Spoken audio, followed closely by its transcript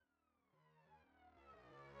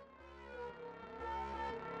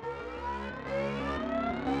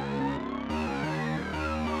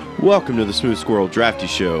Welcome to the Smooth Squirrel Drafty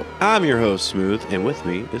Show. I'm your host, Smooth, and with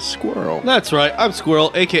me is Squirrel. That's right. I'm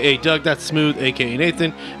Squirrel, a.k.a. Doug. That's Smooth, a.k.a.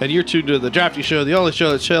 Nathan. And you're tuned to the Drafty Show, the only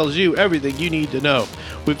show that tells you everything you need to know.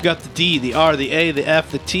 We've got the D, the R, the A, the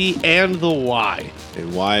F, the T, and the Y.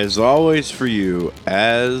 And Y is always for you,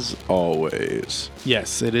 as always.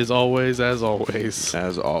 Yes, it is always, as always.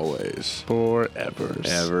 As always. Forever.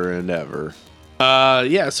 Ever and ever.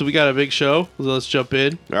 So we got a big show. So let's jump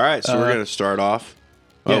in. All right, so we're going to start off.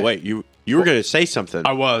 Oh, yeah. wait, you were going to say something.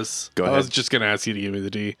 I was. Go ahead. I was just going to ask you to give me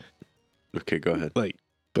the D. Okay, go ahead. Do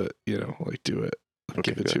it. Okay,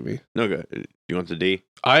 Give it to me. No, go ahead. You want the D?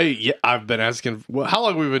 I've been asking, how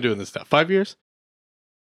long have we been doing this now? 5 years?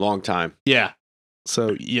 Long time. Yeah.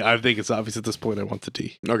 So, I think it's obvious at this point I want the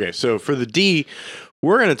D. Okay, so for the D,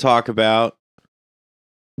 we're going to talk about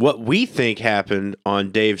what we think happened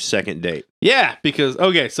on Dave's second date. Yeah, because,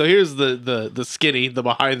 so here's the skinny, the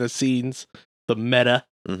behind the scenes, the meta.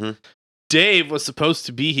 Mm-hmm. Dave was supposed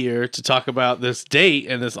to be here to talk about this date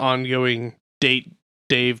and this ongoing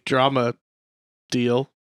Dave drama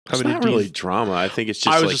deal. It's not really drama. I think it's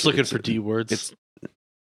just I was just looking for D words. It's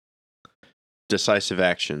decisive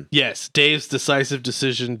action. Yes, Dave's decisive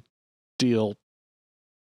decision deal.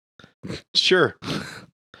 Sure.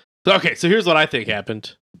 Okay, so here's what I think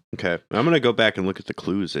happened. Okay, I'm going to go back and look at the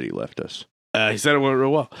clues that he left us. He said it went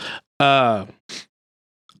real well.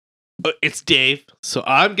 It's Dave, so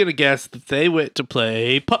I'm going to guess that they went to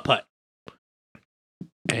play putt-putt.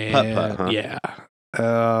 Putt-putt, huh? Yeah.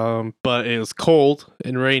 But it was cold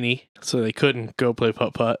and rainy, so they couldn't go play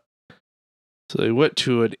putt-putt. So they went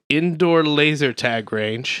to an indoor laser tag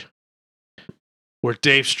range where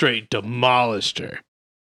Dave straight demolished her.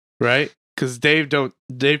 Right? Because Dave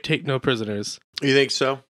take no prisoners. You think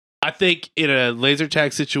so? I think in a laser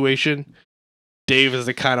tag situation, Dave is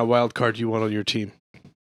the kind of wild card you want on your team.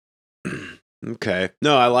 Okay.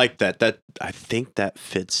 No, I like that. I think that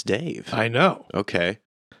fits Dave. I know. Okay.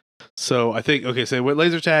 So I think so they went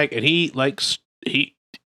laser tag, and he's not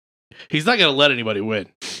gonna let anybody win.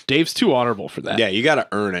 Dave's too honorable for that. Yeah, you got to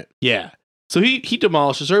earn it. Yeah. So he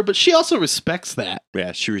demolishes her, but she also respects that.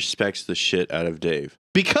 Yeah, she respects the shit out of Dave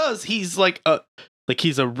because he's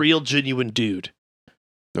he's a real genuine dude.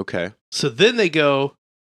 Okay. So then they go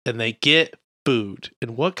and they get food.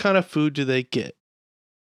 And what kind of food do they get?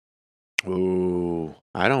 Ooh,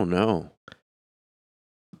 I don't know.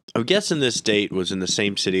 I'm guessing this date was in the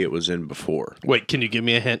same city it was in before. Wait, can you give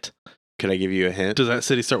me a hint? Can I give you a hint? Does that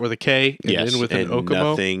city start with a K and yes, end with and an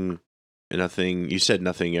Okomo? Nothing. You said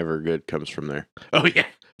nothing ever good comes from there. Oh yeah,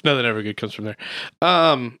 nothing ever good comes from there.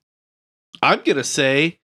 I'm gonna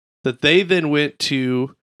say that they then went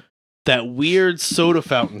to that weird soda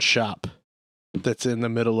fountain shop that's in the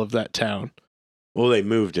middle of that town. Well, they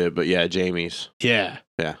moved it, but yeah, Jamie's. Yeah.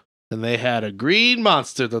 Yeah. And they had a green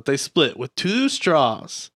monster that they split with 2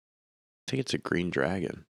 straws. I think it's a green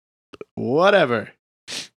dragon. Whatever.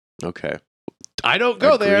 Okay. I don't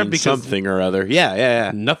go there because something or other.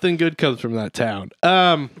 Yeah. Nothing good comes from that town.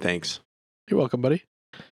 Thanks. You're welcome, buddy.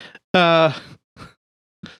 So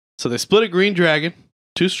they split a green dragon,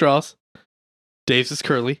 2 straws. Dave's is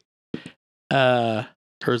curly.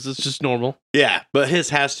 Hers is just normal. Yeah, but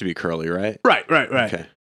his has to be curly, right? Right. Okay.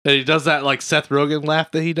 And he does that like Seth Rogen laugh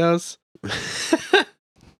that he does.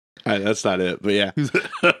 That's not it, but yeah.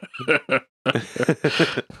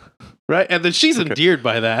 Right? And then she's endeared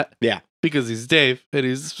by that. Yeah. Because he's Dave and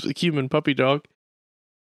he's a human puppy dog.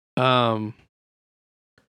 And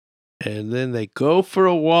then they go for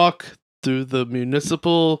a walk through the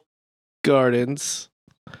municipal gardens.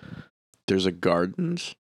 There's a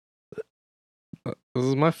gardens? This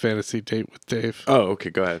is my fantasy date with Dave. Oh, okay,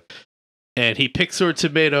 go ahead. And he picks her a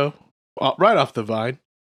tomato right off the vine.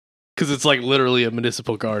 Because it's like literally a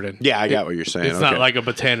municipal garden. Yeah, I got what you're saying. It's not like a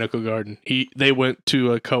botanical garden. They went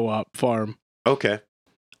to a co-op farm. Okay.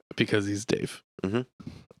 Because he's Dave. Mm-hmm.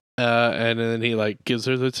 And then he gives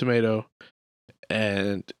her the tomato.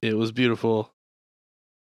 And it was beautiful.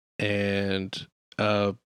 And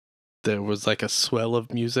there was a swell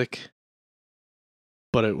of music.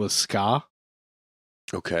 But it was ska.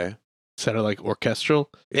 Okay. Sounded like orchestral.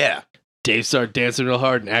 Yeah. Dave started dancing real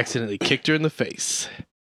hard and accidentally kicked her in the face.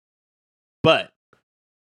 But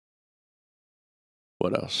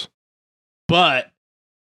what else? But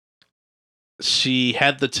she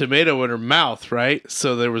had the tomato in her mouth, right?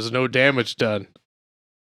 So there was no damage done.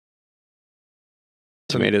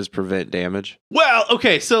 Tomatoes prevent damage? Well,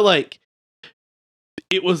 okay, so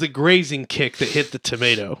it was a grazing kick that hit the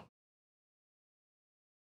tomato.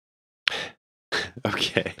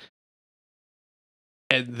 Okay.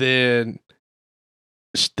 And then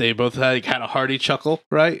they both had a hearty chuckle,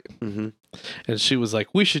 right? Mm-hmm. And she was like,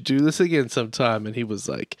 we should do this again sometime. And he was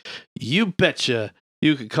like, you betcha.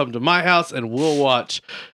 You could come to my house and we'll watch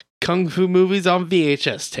Kung Fu movies on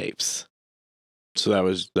VHS tapes. So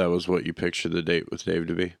that was what you pictured the date with Dave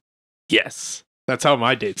to be? Yes. That's how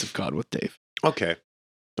my dates have gone with Dave. Okay.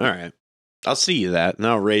 All right. I'll see you that, and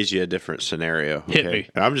I'll raise you a different scenario. Okay? Hit me.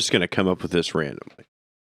 I'm just going to come up with this randomly.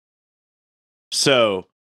 So,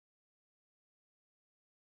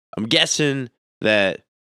 I'm guessing that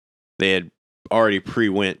they had already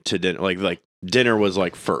pre-went to dinner. Like dinner was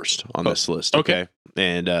like first on this list. Okay.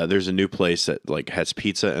 And there's a new place that like has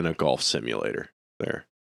pizza and a golf simulator there.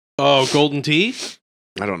 Oh, Golden Tea?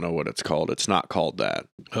 I don't know what it's called. It's not called that.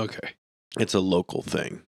 Okay. It's a local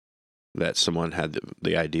thing that someone had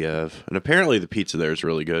the idea of. And apparently the pizza there is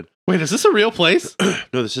really good. Wait, is this a real place?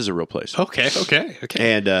 No, this is a real place. Okay.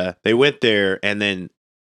 And they went there, and then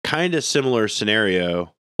kind of similar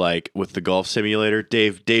scenario, like with the golf simulator.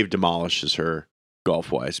 Dave demolishes her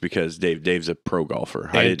golf-wise because Dave's a pro golfer.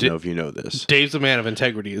 I didn't know if you know this. Dave's a man of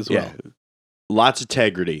integrity as well. Yeah. Lots of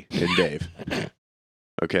integrity in Dave.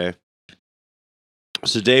 Okay.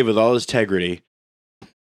 So Dave, with all his integrity,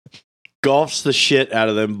 golfs the shit out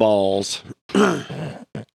of them balls. And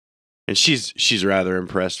she's rather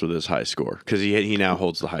impressed with his high score because he now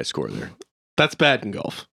holds the high score there. That's bad in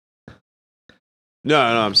golf. No,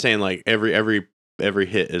 I'm saying like every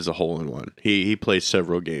hit is a hole in one. He plays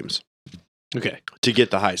several games. Okay. To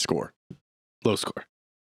get the high score. Low score.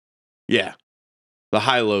 Yeah. The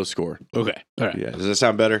high-low score. Okay. All right. Yeah. Does that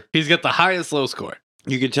sound better? He's got the highest low score.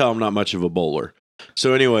 You can tell I'm not much of a bowler.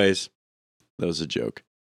 So anyways, that was a joke.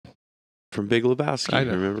 From Big Lebowski. I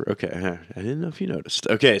know. Remember? Okay. I didn't know if you noticed.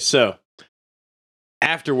 Okay. So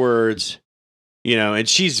afterwards, and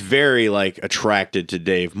she's very like attracted to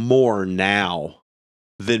Dave more now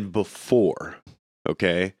than before.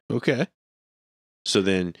 Okay. Okay. So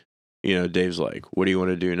then, Dave's like, what do you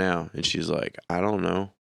want to do now? And she's like, I don't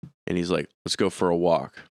know. And he's like, let's go for a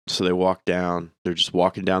walk. So they walk down. They're just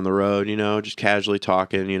walking down the road, just casually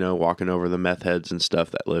talking, walking over the meth heads and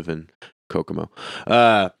stuff that live in Kokomo.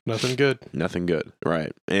 Nothing good. Nothing good.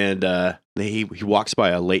 Right. And he walks by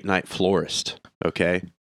a late night florist. Okay.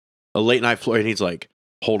 A late night florist. And he's like,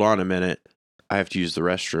 hold on a minute. I have to use the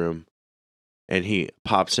restroom. And he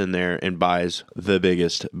pops in there and buys the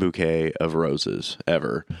biggest bouquet of roses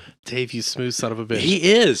ever. Dave, you smooth son of a bitch.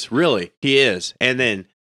 He is, really. He is. And then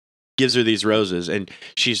gives her these roses, and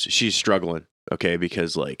she's struggling, okay,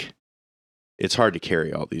 because like it's hard to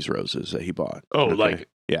carry all these roses that he bought. Oh, okay? like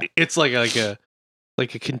yeah, it's like a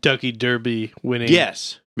Kentucky Derby winning.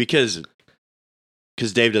 Yes, because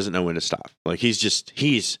Dave doesn't know when to stop. Like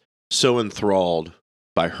he's so enthralled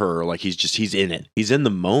by her, like he's in it. He's in the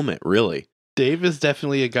moment, really. Dave is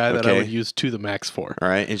definitely a guy that I would use to the max for. All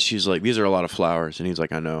right, and she's like, these are a lot of flowers, and he's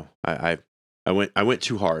like, I know, I went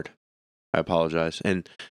too hard. I apologize. And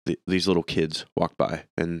these little kids walk by,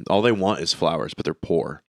 and all they want is flowers, but they're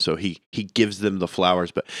poor. So he gives them the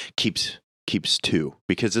flowers, but keeps two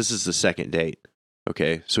because this is the second date.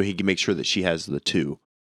 Okay, so he can make sure that she has the two.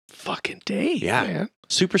 Fucking Dave, yeah, man.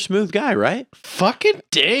 Super smooth guy, right? Fucking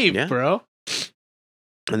Dave, bro.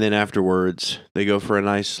 And then afterwards, they go for a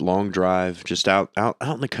nice long drive, just out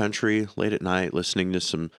in the country late at night, listening to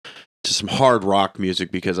some hard rock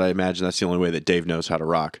music because I imagine that's the only way that Dave knows how to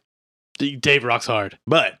rock. Dave rocks hard,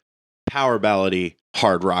 but power ballady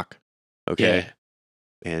hard rock. Okay,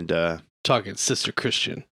 yeah. And talking Sister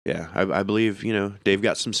Christian. Yeah, I believe Dave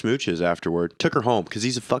got some smooches afterward. Took her home because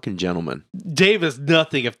he's a fucking gentleman. Dave is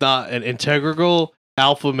nothing if not an integral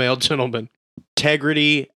alpha male gentleman.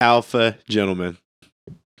 Integrity alpha gentleman.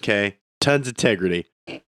 Okay, tons of integrity.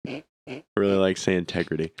 I really like saying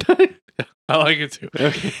integrity. I like it too.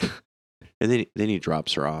 Okay. And then he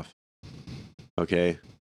drops her off. Okay.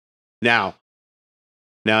 Now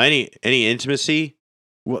any intimacy?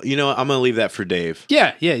 Well, I'm gonna leave that for Dave.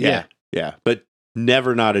 Yeah. But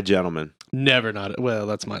never not a gentleman. Never not. Well,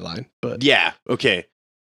 that's my line. But yeah, okay.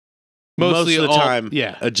 Mostly Most of the time,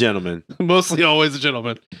 a gentleman. Mostly always a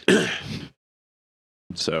gentleman.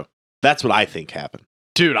 So that's what I think happened.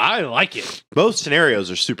 Dude, I like it. Both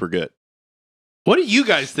scenarios are super good. What do you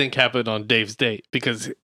guys think happened on Dave's date?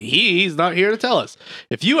 Because he's not here to tell us.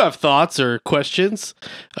 If you have thoughts or questions,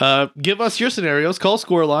 give us your scenarios. Call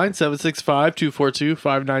Scoreline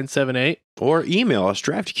 765-242-5978. Or email us,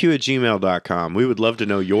 draftyq@gmail.com. We would love to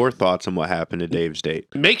know your thoughts on what happened to Dave's date.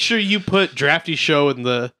 Make sure you put Drafty Show in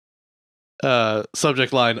the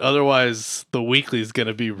subject line. Otherwise, the weekly is going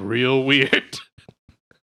to be real weird.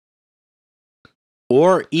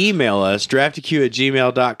 Or email us,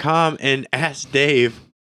 draftyq@gmail.com, and ask Dave,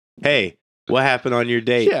 hey, what happened on your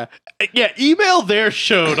date? Yeah, email their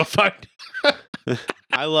show to find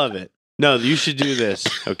I love it. No, you should do this,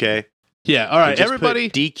 okay? Yeah, all right, And just everybody.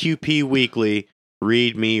 put DQP Weekly,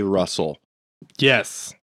 read me Russell.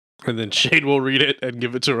 Yes. And then Shade will read it and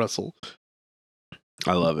give it to Russell.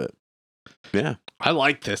 I love it. Yeah. I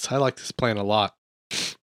like this. I like this plan a lot.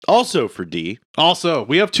 Also for D. Also,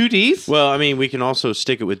 we have 2 Ds? Well, I mean, we can also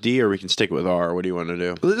stick it with D or we can stick it with R. What do you want to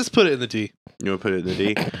do? Let's put it in the D. You want to put it in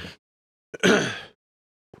the D?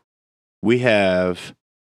 We have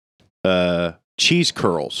cheese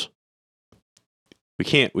curls. We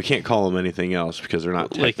can't call them anything else because they're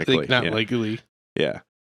not technically not legally. Yeah.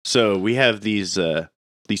 So we have these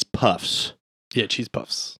puffs. Yeah, cheese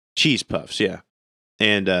puffs. Cheese puffs, yeah.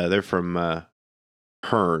 And they're from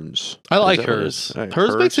Hearns. I like Is that what it hers. is?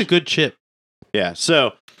 Hers makes a good chip. Yeah.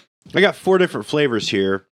 So I got 4 different flavors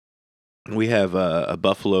here. We have a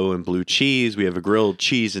buffalo and blue cheese. We have a grilled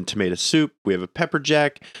cheese and tomato soup. We have a pepper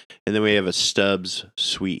jack, and then we have a Stubbs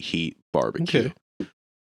sweet heat barbecue. Okay.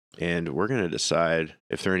 And we're gonna decide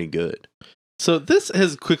if they're any good. So this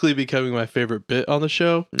is quickly becoming my favorite bit on the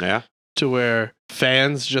show, Yeah. to where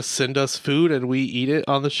fans just send us food and we eat it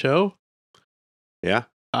on the show. Yeah.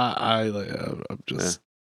 I'm just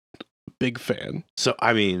a big fan. So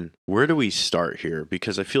I mean, where do we start here?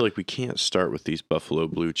 Because I feel like we can't start with these buffalo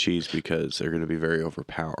blue cheese because they're gonna be very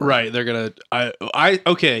overpowering. Right, they're gonna.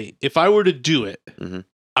 Okay. If I were to do it, Mhm.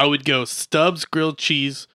 I would go Stubbs grilled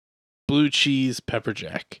cheese, blue cheese, pepper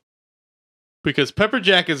jack, because pepper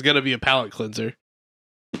jack is gonna be a palate cleanser.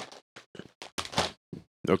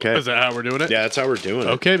 Okay. Is that how we're doing it? Yeah, that's how we're doing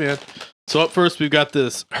it. Okay, man. So up first, we've got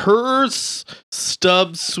this Hers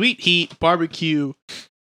Stubbs Sweet Heat Barbecue.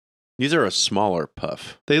 These are a smaller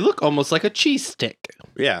puff. They look almost like a cheese stick.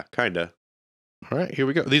 Yeah, kinda. All right, here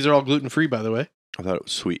we go. These are all gluten free, by the way. I thought it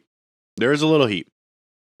was sweet. There is a little heat.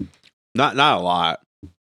 Not a lot.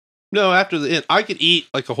 No, after the end, I could eat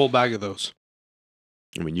like a whole bag of those.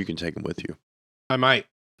 I mean, you can take them with you. I might.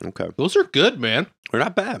 Okay. Those are good, man. They're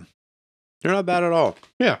not bad. They're not bad at all.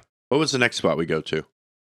 Yeah. What was the next spot we go to?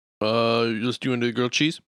 Just doing the grilled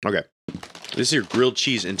cheese. Okay. This is your grilled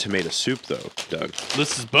cheese and tomato soup, though, Doug.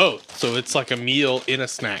 This is both, so it's like a meal in a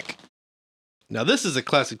snack. Now this is a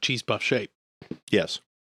classic cheese puff shape. Yes.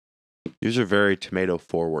 These are very tomato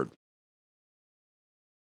forward.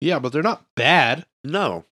 Yeah, but they're not bad.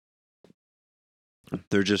 No.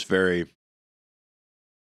 They're just very...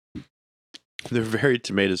 They're very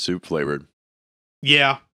tomato soup flavored.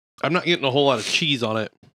 Yeah, I'm not getting a whole lot of cheese on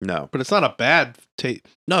it, No. but it's not a bad taste.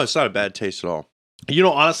 No, it's not a bad taste at all. You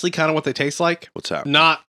know, honestly, kind of what they taste like. What's that?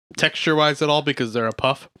 Not texture-wise at all because they're a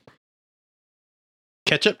puff.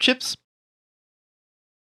 Ketchup chips.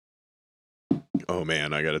 Oh,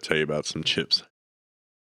 man, I got to tell you about some chips.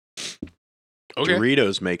 Okay.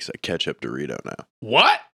 Doritos makes a ketchup Dorito now.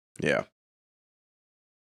 What? Yeah.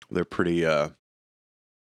 They're pretty good.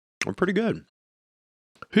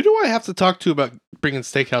 Who do I have to talk to about bringing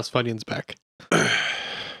Steakhouse Funyuns back?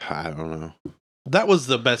 I don't know. That was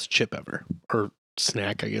the best chip ever. Or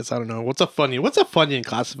snack, I guess. I don't know. What's a Funyun? What's a Funyun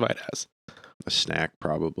classified as? A snack,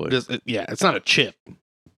 probably. Yeah, it's not a chip.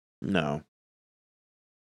 No.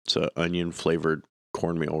 It's an onion flavored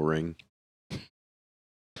cornmeal ring.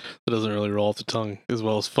 It doesn't really roll off the tongue as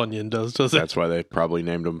well as Funyun does it? That's why they probably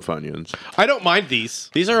named them Funyuns. I don't mind these.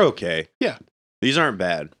 These are okay. Yeah. These aren't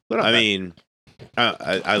bad. They're not I bad. mean,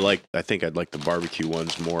 I think I'd like the barbecue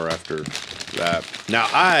ones more after that. Now,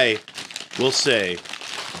 I will say,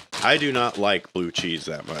 I do not like blue cheese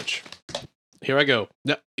that much. Here I go.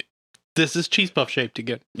 No, this is cheese puff shaped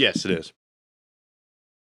again. Yes, it is.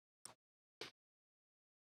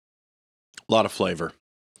 A lot of flavor.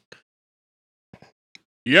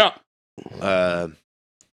 Yeah.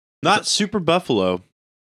 Not super buffalo.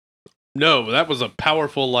 No, that was a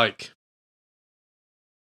powerful, like...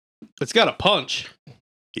 It's got a punch.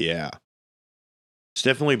 Yeah. It's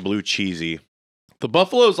definitely blue cheesy. The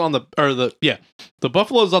buffalo's on the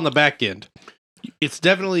buffalo's on the back end. It's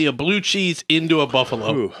definitely a blue cheese into a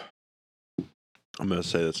buffalo. Ooh. I'm going to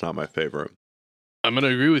say that's not my favorite. I'm going to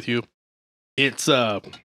agree with you. It's, I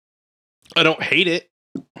don't hate it.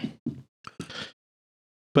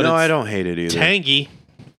 But no, it's I don't hate it either. tangy.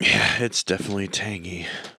 Yeah, it's definitely tangy.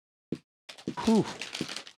 Whew.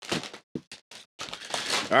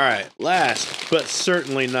 All right, last but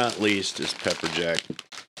certainly not least is pepper jack.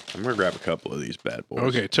 I'm gonna grab a couple of these bad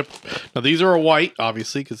boys. Okay, now these are a white,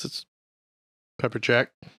 obviously, because it's pepper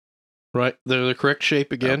jack. Right, they're the correct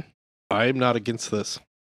shape again. I am not against this.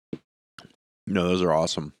 No, those are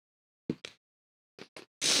awesome.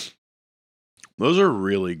 Those are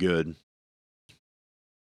really good.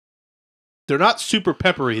 They're not super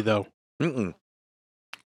peppery though. Mm-mm.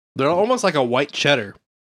 They're almost like a white cheddar.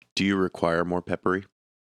 Do you require more peppery?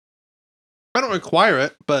 I don't require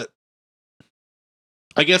it, but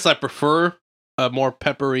I guess I prefer a more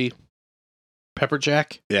peppery pepper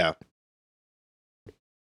jack. Yeah.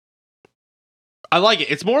 I like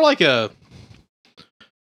it. It's more like a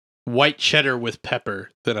white cheddar with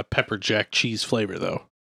pepper than a pepper jack cheese flavor, though.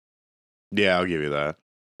 Yeah, I'll give you that.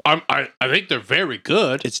 I think they're very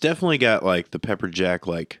good. It's definitely got like the pepper jack,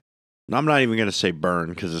 like, I'm not even going to say burn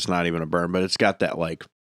because it's not even a burn, but it's got that like,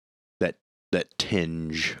 that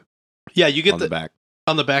tinge. Yeah, you get on the back.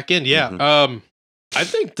 On the back end, yeah. Mm-hmm. I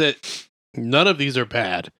think that none of these are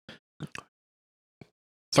bad.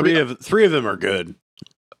 Three of them are good.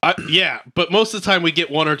 Yeah, but most of the time we get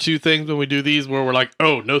one or two things when we do these where we're like,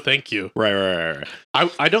 oh, no thank you. Right.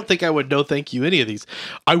 I don't think I would no thank you any of these.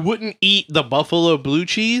 I wouldn't eat the buffalo blue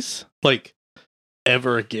cheese, like,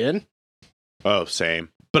 ever again. Oh, same.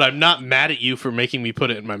 But I'm not mad at you for making me put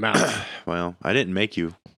it in my mouth. Well, I didn't make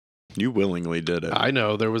you. You willingly did it. I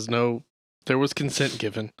know, there was consent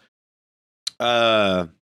given.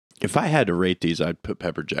 If I had to rate these, I'd put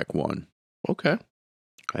pepper jack 1. Okay.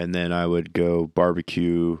 And then I would go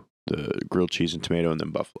barbecue, the grilled cheese and tomato, and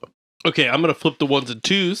then buffalo. Okay, I'm going to flip the 1s and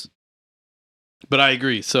 2s. But I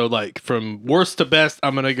agree. So, like, from worst to best,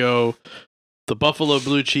 I'm going to go the buffalo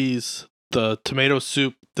blue cheese, the tomato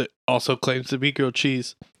soup that also claims to be grilled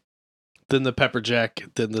cheese, then the pepper jack,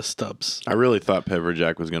 then the stubs. I really thought pepper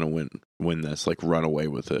jack was going to win this, like run away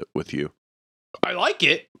with it with you. I like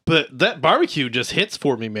it, but that barbecue just hits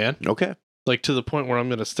for me, man. Okay. Like, to the point where I'm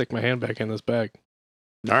going to stick my hand back in this bag.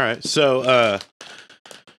 All right. So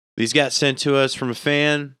these got sent to us from a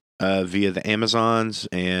fan via the Amazons.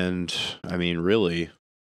 And I mean, really,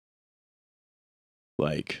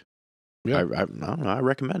 like, yeah. I don't know. I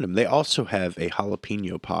recommend them. They also have a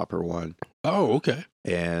jalapeno popper one. Oh, okay.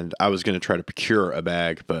 And I was going to try to procure a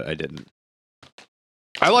bag, but I didn't.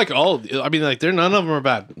 I like all. I mean, like, none of them are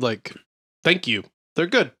bad. Like, thank you. They're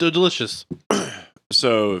good. They're delicious.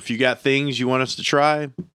 So if you got things you want us to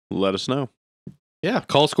try, let us know. Yeah,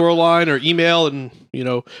 call Squirrel line or email, and we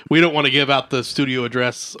don't want to give out the studio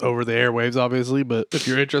address over the airwaves, obviously, but if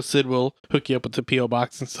you're interested, we'll hook you up with the PO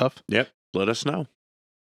box and stuff. Yep, let us know.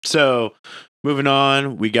 So, moving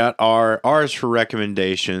on, we got ours for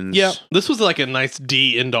recommendations. Yeah, this was like a nice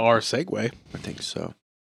D into R segue. I think so.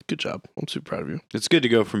 Good job. I'm super proud of you. It's good to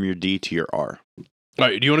go from your D to your R. All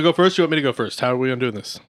right, do you want to go first? Or you want me to go first? How are we gonna do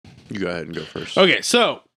this? You go ahead and go first. Okay,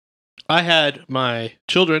 so I had my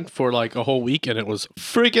children for like a whole week, and it was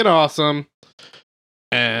freaking awesome.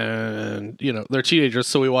 And, they're teenagers,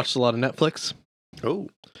 so we watched a lot of Netflix. Oh.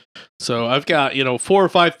 So I've got, 4 or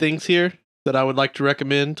 5 things here that I would like to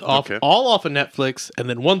recommend all off of Netflix. And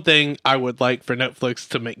then one thing I would like for Netflix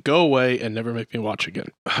to make go away and never make me watch again.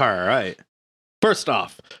 All right. First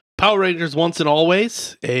off, Power Rangers Once and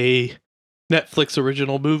Always, a Netflix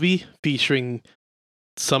original movie featuring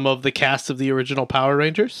some of the cast of the original Power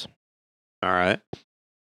Rangers. All right.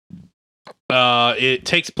 It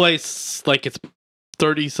takes place like it's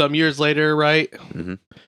 30 some years later, right? Mm-hmm.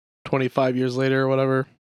 25 years later or whatever.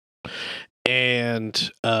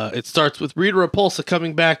 And it starts with Rita Repulsa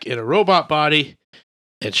coming back in a robot body,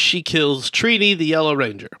 and she kills Trini, the Yellow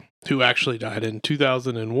Ranger, who actually died in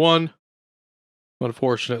 2001,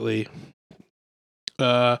 unfortunately.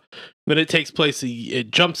 Then it takes place, it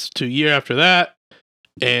jumps to a year after that,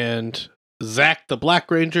 and Zach the Black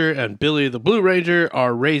Ranger and Billy the Blue Ranger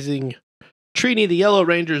are raising Trini the Yellow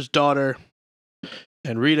Ranger's daughter,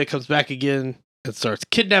 and Rita comes back again and starts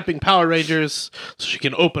kidnapping Power Rangers so she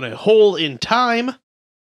can open a hole in time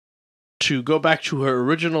to go back to her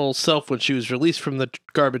original self when she was released from the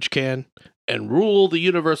garbage can and rule the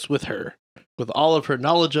universe with her, with all of her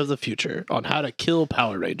knowledge of the future on how to kill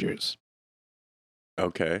Power Rangers.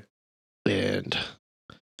 Okay. And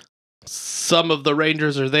some of the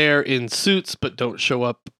Rangers are there in suits but don't show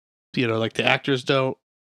up, like the actors don't.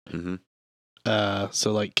 Mm-hmm.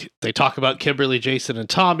 So like they talk about Kimberly, Jason, and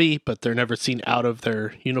Tommy, but they're never seen out of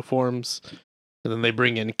their uniforms. And then they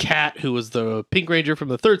bring in Kat, who was the Pink Ranger from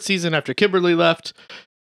the 3rd season after Kimberly left,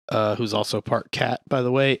 who's also part cat, by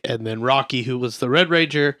the way. And then Rocky, who was the Red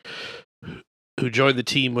Ranger, who joined the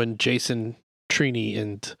team when Jason, Trini,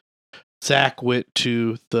 and Zach went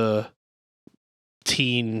to the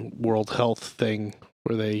Teen World Health thing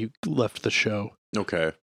where they left the show.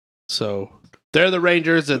 Okay. So they're the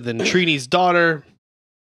Rangers, and then Trini's daughter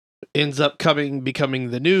ends up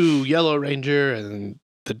becoming the new Yellow Ranger, and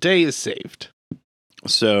the day is saved.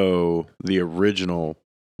 So the original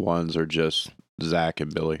ones are just Zach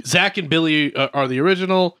and Billy. Zach and Billy are the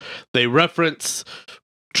original. They reference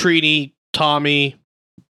Trini, Tommy,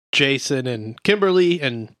 Jason, and Kimberly,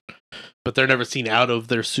 and but they're never seen out of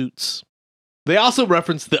their suits. They also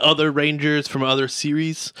reference the other Rangers from other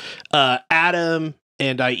series. Adam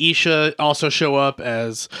and Aisha also show up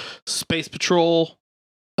as Space Patrol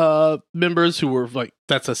members who were like,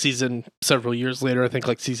 that's a season several years later, I think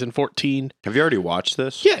like season 14. Have you already watched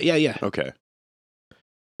this? Yeah. Okay.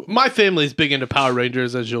 My family's big into Power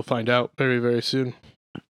Rangers, as you'll find out very, very soon.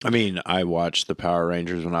 I mean, I watched the Power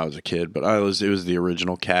Rangers when I was a kid, but it was the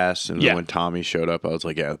original cast, and then when Tommy showed up, I was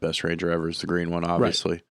like, yeah, the best Ranger ever is the green one,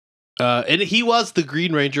 obviously. Right. And he was the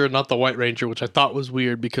Green Ranger, not the White Ranger, which I thought was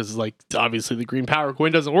weird because, like, obviously the Green Power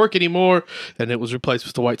coin doesn't work anymore, and it was replaced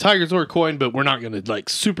with the White Tiger Zord coin. But we're not going to like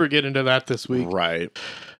super get into that this week, right?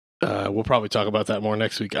 We'll probably talk about that more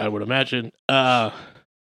next week, I would imagine. But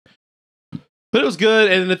it was good,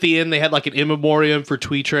 and then at the end they had like an in memoriam for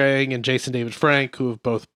Twee Trang and Jason David Frank, who have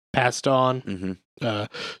both passed on. Mm-hmm.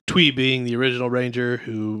 Twee being the original Ranger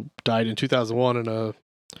who died in 2001 in a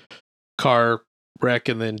car wreck,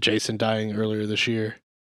 and then Jason dying earlier this year.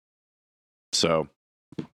 So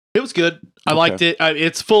it was good. I liked it.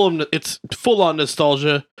 It's full on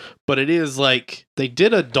nostalgia, but it is like they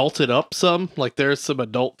did adult it up some. Like there's some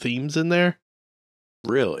adult themes in there.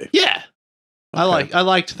 Really? Yeah. Okay. I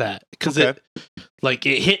liked that because it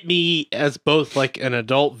hit me as both like an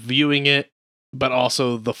adult viewing it, but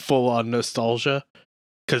also the full on nostalgia.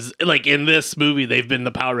 Because like in this movie, they've been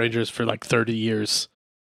the Power Rangers for like 30 years.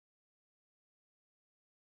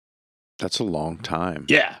 That's a long time.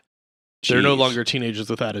 Yeah. Jeez. They're no longer teenagers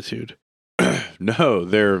with attitude. No,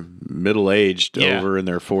 they're middle-aged, over in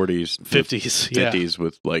their 40s, 50s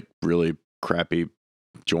with like really crappy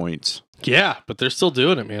joints. Yeah, but they're still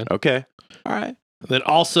doing it, man. Okay. All right. Then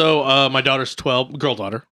also, my daughter's 12, girl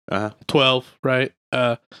daughter. 12, right?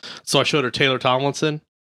 So I showed her Taylor Tomlinson.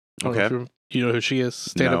 Okay. You know who she is?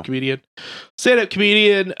 Stand-up comedian. Stand-up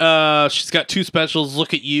comedian. She's got 2 specials,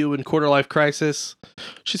 Look at You and Quarter Life Crisis.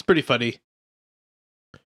 She's pretty funny.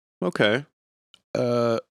 Okay.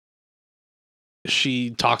 She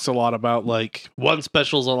talks a lot about, like, one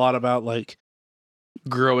special's a lot about, like,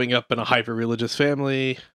 growing up in a hyper-religious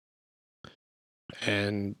family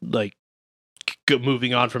and, like,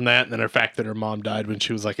 moving on from that, and then her fact that her mom died when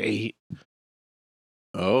she was, like, 8.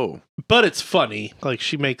 Oh. But it's funny. Like,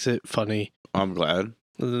 she makes it funny. I'm glad.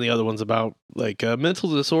 And then the other one's about, like, mental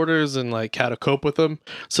disorders and, like, how to cope with them.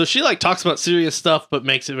 So she, like, talks about serious stuff, but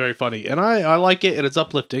makes it very funny. And I like it, and it's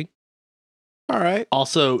uplifting. All right.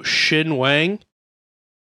 Also, Shin Wang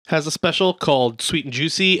has a special called Sweet and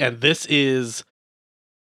Juicy, and this is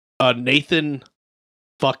a Nathan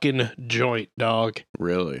fucking joint, dog.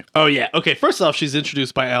 Really? Oh, yeah. Okay, first off, he's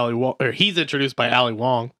introduced by Ali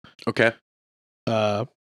Wong. Okay. And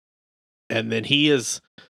then he is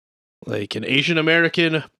like an Asian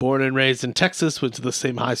American, born and raised in Texas, went to the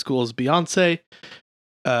same high school as Beyonce,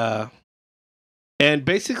 and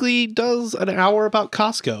basically does an hour about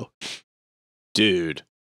Costco. Dude,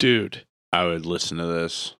 I would listen to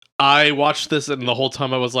this. I watched this, and the whole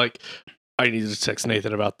time I was like, I need to text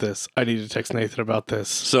Nathan about this.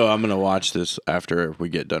 So I'm gonna watch this after we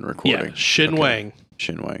get done recording. Yeah, Shin Wang.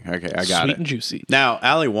 Okay, I got Sweet it. and Juicy. Now,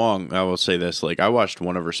 Ali Wong, I will say this: like, I watched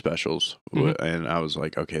one of her specials, and I was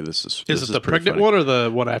like, okay, this is. Is it the pregnant one or the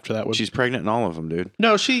one after that one? She's pregnant in all of them, dude.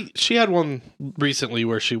 No, she had one recently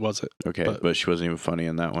where she wasn't. Okay, but she wasn't even funny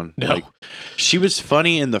in that one. No, like, she was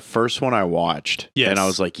funny in the first one I watched, and I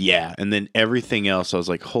was like, yeah, and then everything else, I was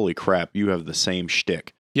like, holy crap, you have the same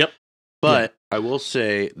shtick. Yep. But I will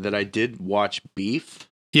say that I did watch Beef.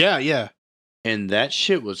 Yeah. And that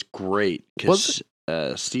shit was great because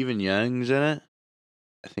Stephen Young's in it.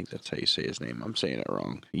 I think that's how you say his name. I'm saying it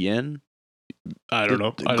wrong. Yen? I don't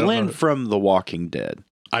know. Glenn from The Walking Dead.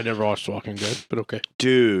 I never watched Walking Dead, but okay.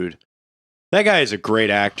 Dude, that guy is a great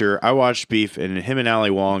actor. I watched Beef, and him and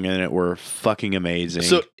Ali Wong in it were fucking amazing.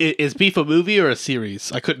 So, is Beef a movie or a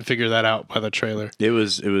series? I couldn't figure that out by the trailer.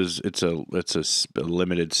 It's a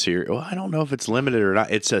limited series. Well, I don't know if it's limited or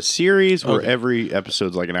not. It's a series where every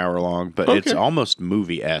episode's like an hour long, but it's almost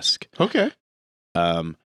movie-esque. Okay.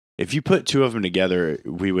 If you put 2 of them together,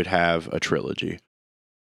 we would have a trilogy.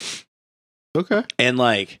 Okay. And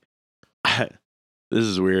like, this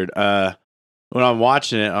is weird. When I'm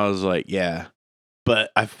watching it, I was like, yeah. But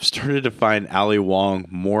I've started to find Ali Wong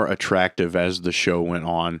more attractive as the show went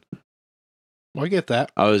on. Well, I get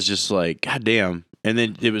that. I was just like, God damn. And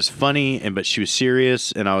then it was funny, but she was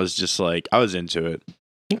serious, and I was just like, I was into it.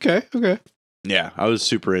 Okay. Yeah, I was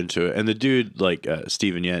super into it. And the dude, like,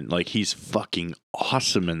 Steven Yeun, like, he's fucking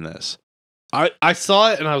awesome in this. I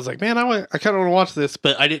saw it, and I was like, man, I kind of want to watch this,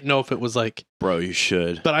 but I didn't know if it was like... Bro, you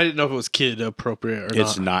should. But I didn't know if it was kid appropriate or not.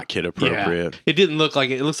 It's not kid appropriate. Yeah. It didn't look like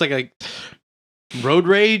it. It looks like road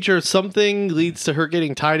rage or something leads to her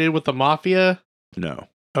getting tied in with the mafia? No,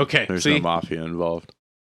 Okay, there's see? no mafia involved.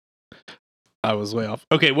 I was way off.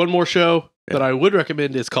 Okay, one more show that I would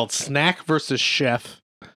recommend is called Snack versus Chef.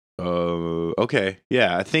 Okay.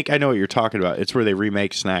 Yeah, I think I know what you're talking about. It's where they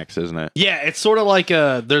remake snacks, isn't it? Yeah, it's sort of like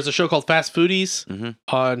there's a show called Fast Foodies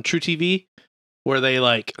on True TV where they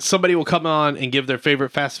like somebody will come on and give their favorite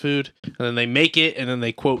fast food and then they make it and then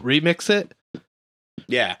they quote remix it.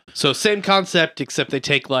 Yeah. So same concept except they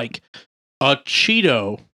take like a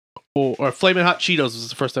Cheeto or Flamin' Hot Cheetos was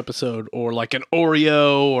the first episode or like an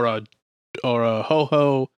Oreo or a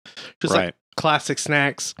Ho-Ho, just like classic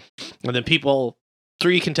snacks, and then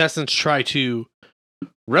 3 contestants try to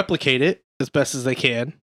replicate it as best as they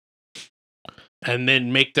can and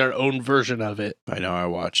then make their own version of it. I know I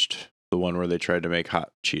watched the one where they tried to make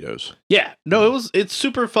hot Cheetos. Yeah, no, it's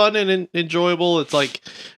super fun and enjoyable. It's like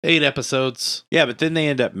 8 episodes. Yeah, but then they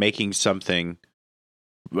end up making something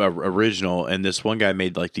original, and this one guy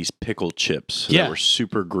made like these pickled chips that were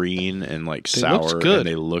super green and like sour, and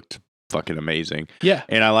they looked fucking amazing. Yeah,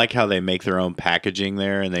 and I like how they make their own packaging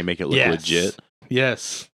there and they make it look legit.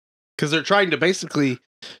 Yes, because they're trying to basically,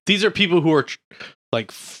 these are people who are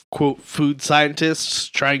like quote food scientists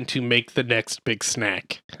trying to make the next big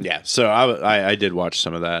snack. Yeah, so I did watch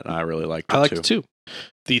some of that and I really liked it. I liked it too.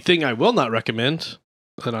 The thing I will not recommend,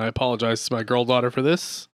 and I apologize to my girl daughter for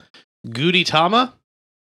this, Gudetama.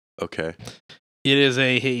 Okay. It is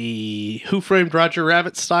a Who Framed Roger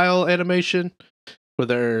Rabbit style animation where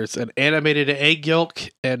there's an animated egg yolk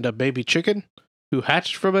and a baby chicken who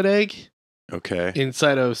hatched from an egg. Okay.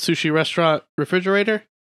 Inside a sushi restaurant refrigerator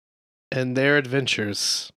and their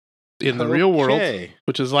adventures in the real world,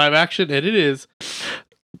 which is live action, and it is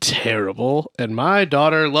terrible. And my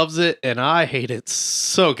daughter loves it, and I hate it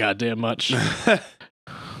so goddamn much.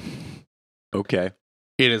 Okay.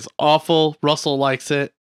 It is awful. Russell likes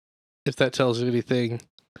it, if that tells you anything.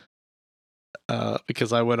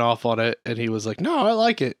 Because I went off on it, and he was like, "No, I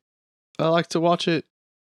like it. I like to watch it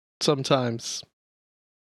sometimes."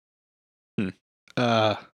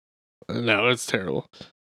 No, it's terrible.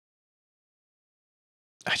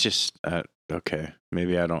 I just okay.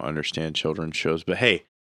 Maybe I don't understand children's shows, but hey,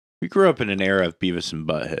 we grew up in an era of Beavis and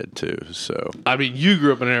Butthead too. So I mean, you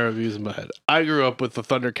grew up in an era of Beavis and Butthead. I grew up with the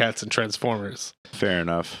Thundercats and Transformers. Fair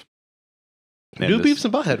enough. New Beavis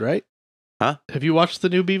and Butthead, right? Huh? Have you watched the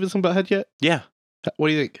new Beavis and Butthead yet? Yeah. What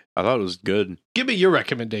do you think? I thought it was good. Give me your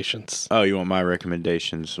recommendations. Oh, you want my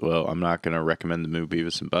recommendations? Well, I'm not going to recommend the new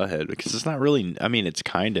Beavis and Butthead because it's not really, I mean, it's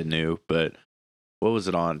kind of new, but what was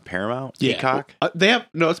it on? Paramount? Yeah. Peacock?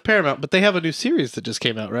 It's Paramount, but they have a new series that just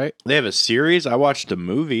came out, right? They have a series? I watched a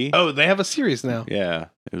movie. Oh, they have a series now. Yeah.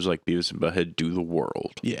 It was like Beavis and Butthead Do the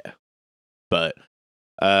World. Yeah. But,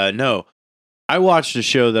 no. I watched a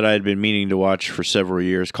show that I had been meaning to watch for several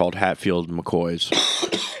years called Hatfield and McCoy's,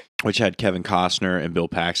 which had Kevin Costner and Bill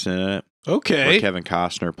Paxton in it. Okay. Where Kevin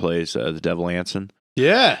Costner plays the Devil Anson.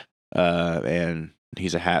 Yeah. And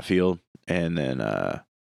he's a Hatfield. And then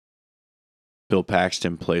Bill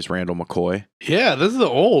Paxton plays Randall McCoy. Yeah, this is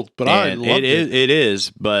old, but I loved it. It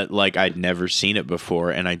is, but like I'd never seen it before,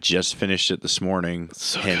 and I just finished it this morning,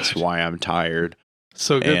 hence why I'm tired.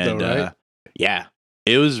 So good though, right? Yeah.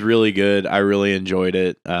 It was really good. I really enjoyed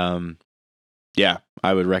it. Yeah,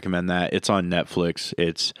 I would recommend that. It's on Netflix.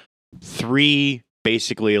 It's 3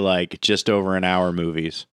 basically like just over an hour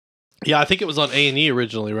movies. Yeah, I think it was on A&E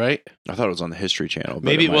originally, right? I thought it was on the History Channel. But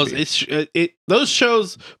maybe it was. Those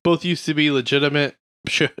shows both used to be legitimate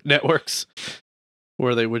networks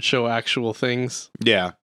where they would show actual things.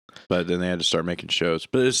 Yeah, but then they had to start making shows.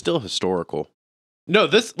 But it's still historical. No,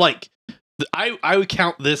 this I would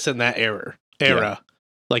count this in that era. Yeah.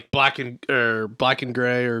 Like black and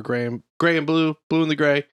gray or gray and blue and the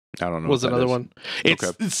gray. I don't know. Was another one. It's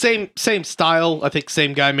the same style. I think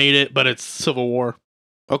same guy made it, but it's Civil War.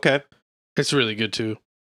 Okay. It's really good too.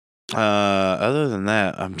 Other than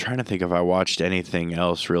that, I'm trying to think if I watched anything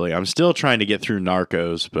else really. I'm still trying to get through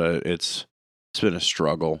Narcos, but it's been a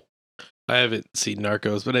struggle. I haven't seen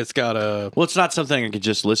Narcos, but it's got a... Well, it's not something I could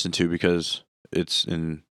just listen to because it's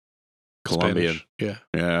in Colombian. Spanish. Yeah.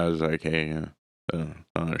 Yeah, I was like, hey, I don't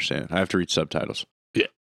understand. I have to read subtitles. Yeah.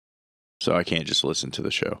 So I can't just listen to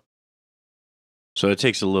the show. So it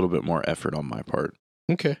takes a little bit more effort on my part.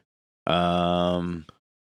 Okay. Trying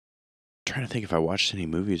to think if I watched any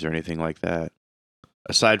movies or anything like that.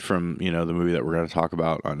 Aside from, the movie that we're going to talk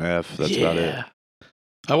about on F, that's about it.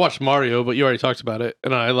 I watched Mario, but you already talked about it.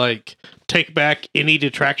 And I take back any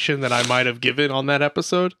detraction that I might have given on that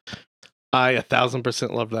episode. I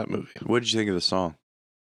 1,000% loved that movie. What did you think of the song?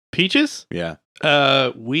 Peaches? Yeah.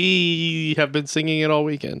 We have been singing it all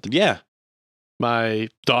weekend. Yeah. my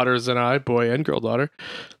daughters and I, boy and girl daughter,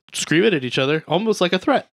 screaming at each other, almost like a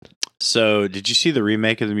threat. So, did you see the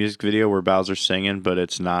remake of the music video where Bowser's singing, but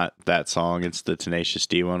it's not that song? It's the Tenacious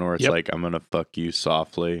D one where it's Yep. like, I'm going to fuck you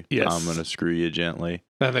softly. Yes. I'm going to screw you gently.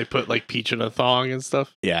 And they put like Peach in a thong and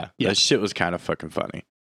stuff. Yeah. Yeah. That shit was kind of fucking funny.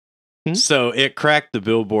 Hmm? So, it cracked the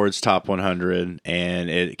Billboard's top 100 and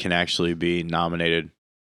it can actually be nominated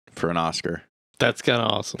for an Oscar That's kind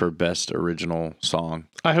of awesome. for Best Original Song.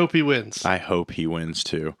 I hope he wins. I hope he wins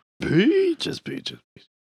too. Peaches.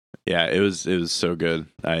 Yeah, it was so good.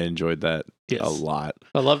 I enjoyed that Yes. a lot.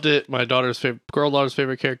 I loved it. My girl daughter's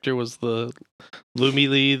favorite character was the Lumi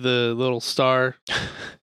Lee, the little star.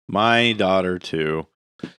 My daughter too.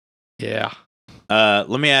 Yeah. Let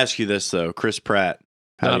me ask you this though, Chris Pratt.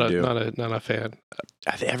 How do you do? Not a fan.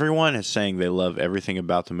 Everyone is saying they love everything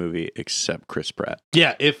about the movie except Chris Pratt.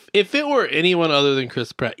 Yeah, if it were anyone other than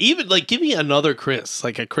Chris Pratt, even like give me another Chris,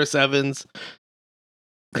 like a Chris Evans.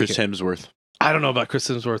 Chris Okay. Hemsworth. I don't know about Chris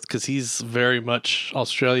Hemsworth because he's very much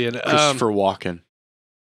Australian. Christopher Walken.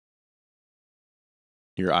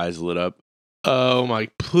 Your eyes lit up. Oh my!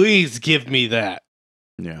 Please give me that.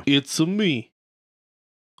 Yeah. It's a me,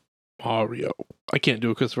 Mario. I can't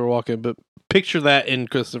do a Christopher Walken, but picture that in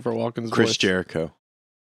Christopher Walken's Chris voice. Jericho.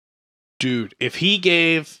 Dude, if he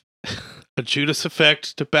gave a Judas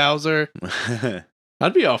effect to Bowser,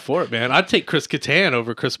 I'd be all for it, man. I'd take Chris Kattan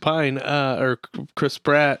over Chris Pine, or Chris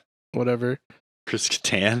Pratt, whatever. Chris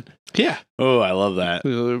Kattan. Yeah. Oh, I love that.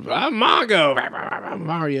 I'm Mario,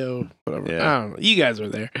 whatever. Yeah. I don't know. You guys were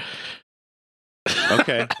there.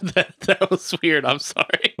 Okay. that was weird. I'm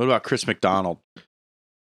sorry. What about Chris McDonald?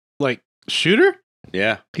 Like, Shooter?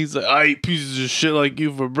 Yeah. He's like, I eat pieces of shit like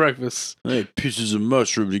you for breakfast. I ate pieces of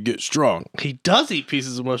mushroom to get strong. He does eat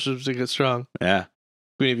pieces of mushrooms to get strong. Yeah.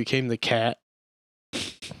 When he became the cat.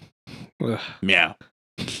 Ugh, Meow.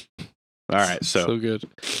 All right. So good.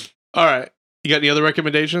 All right. You got any other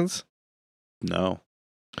recommendations? no.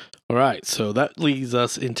 All right. So that leads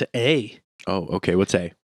us into A. Oh, okay. What's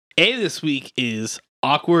A? A this week is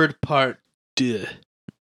Awkward Part 2.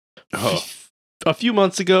 Oh. A few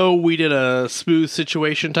months ago, we did a smooth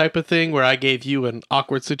situation type of thing where I gave you an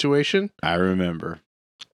awkward situation. I remember.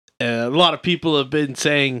 A lot of people have been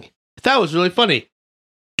saying, that was really funny.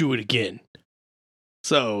 Do it again.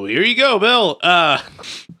 So here you go, Bill.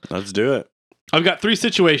 Let's do it. I've got 3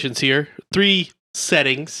 situations here, 3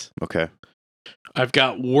 settings. Okay. I've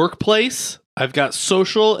got workplace, I've got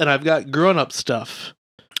social, and I've got grown-up stuff.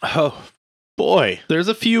 Oh, boy. There's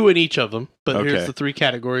a few in each of them, but Okay. here's the 3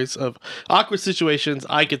 categories of awkward situations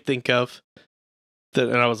I could think of.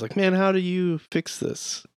 And I was like, man, how do you fix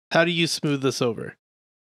this? How do you smooth this over?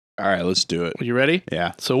 All right. Let's do it. Are you ready?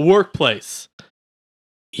 Yeah. So, workplace.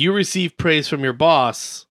 You receive praise from your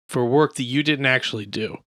boss for work that you didn't actually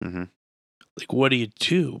do. Mhm. Like, what do you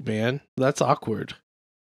do, man? That's awkward.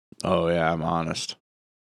 Oh, yeah. I'm honest.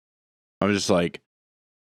 I'm just like,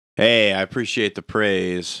 hey, I appreciate the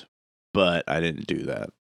praise, but I didn't do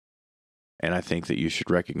that. And I think that you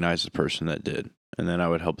should recognize the person that did. And then I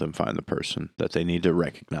would help them find the person that they need to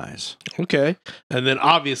recognize. Okay. And then,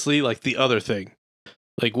 obviously, like the other thing.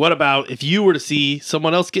 Like, what about if you were to see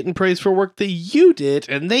someone else getting praise for work that you did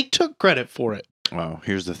and they took credit for it? Oh,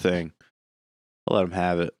 here's the thing. I let them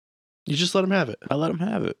have it. You just let them have it. I let them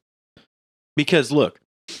have it. Because look,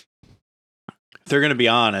 if they're going to be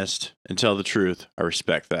honest and tell the truth, I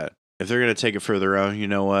respect that. If they're going to take it for their own, you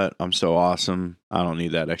know what? I'm so awesome. I don't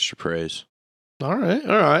need that extra praise. All right.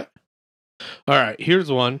 All right. All right.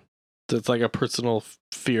 Here's one that's like a personal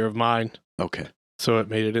fear of mine. Okay. So it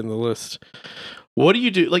made it in the list. What do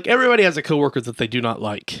you do? Like, everybody has a coworker that they do not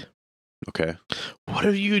like. Okay. What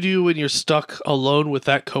do you do when you're stuck alone with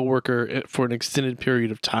that coworker for an extended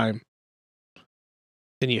period of time?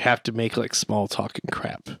 And you have to make like small talk and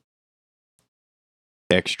crap.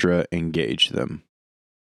 Extra engage them.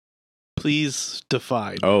 Please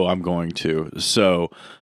define. Oh, I'm going to. So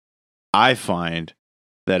I find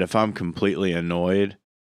that if I'm completely annoyed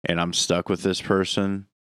and I'm stuck with this person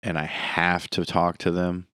and I have to talk to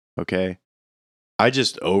them, okay, I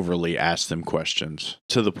just overly ask them questions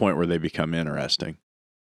to the point where they become interesting.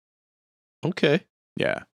 Okay.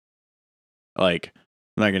 Yeah. Like,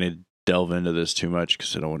 I'm not going to delve into this too much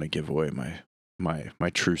because I don't want to give away my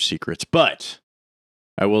true secrets. But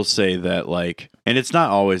I will say that, like, and it's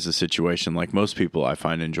not always the situation. Like, most people I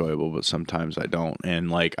find enjoyable, but sometimes I don't.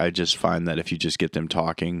 And, like, I just find that if you just get them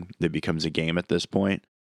talking, it becomes a game at this point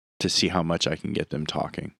to see how much I can get them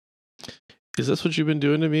talking. Is this what you've been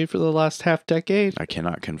doing to me for the last half decade? I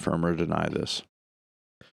cannot confirm or deny this.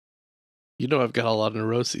 You know I've got a lot of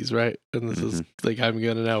neuroses, right? And this is like, I'm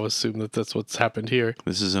gonna now assume that that's what's happened here.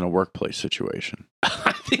 This isn't a workplace situation.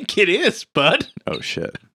 I think it is, bud. Oh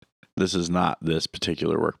shit. This is not this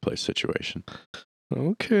particular workplace situation.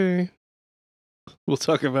 Okay. We'll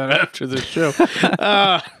talk about it after the show.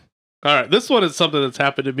 All right, this one is something that's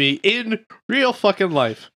happened to me in real fucking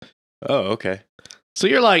life. Oh, okay. So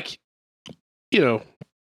you're like,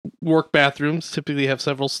 work bathrooms typically have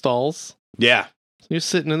several stalls. Yeah. You're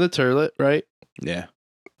sitting in the toilet, right? Yeah.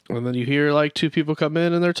 And then you hear like two people come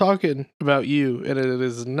in and they're talking about you, and it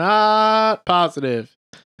is not positive.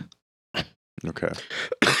 Okay.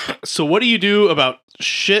 So what do you do about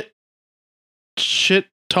shit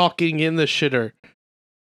talking in the shitter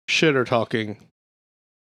talking?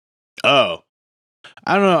 Oh.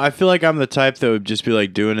 I don't know. I feel like I'm the type that would just be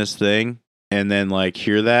like doing his thing and then like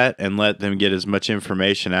hear that and let them get as much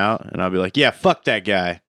information out. And I'll be like, yeah, fuck that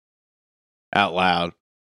guy. Out loud.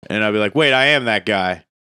 And I'll be like, wait, I am that guy.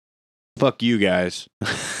 Fuck you guys.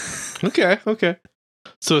 Okay.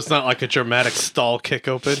 So it's not like a dramatic stall kick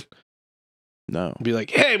open? No. Be like,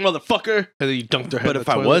 hey, motherfucker. And then you dunk their head But in if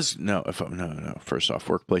the I toilet. was, no. First off,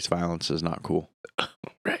 workplace violence is not cool.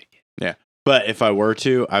 Right. Yeah. But if I were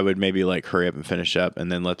to, I would maybe like hurry up and finish up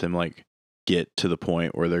and then let them like get to the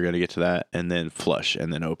point where they're going to get to that and then flush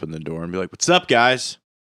and then open the door and be like, what's up, guys?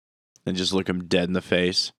 And just look them dead in the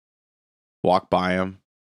face. Walk by them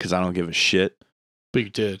because I don't give a shit. But you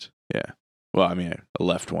did. Yeah. Well, I mean, I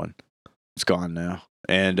left one. It's gone now.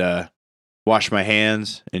 And wash my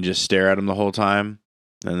hands and just stare at them the whole time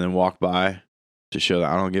and then walk by to show that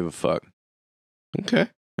I don't give a fuck. Okay.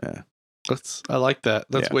 Yeah. I like that.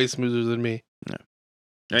 That's Yeah. way smoother than me. Yeah.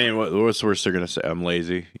 I mean, what's the worst they're going to say? I'm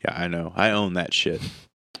lazy. Yeah, I know. I own that shit.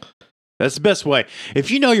 That's the best way. If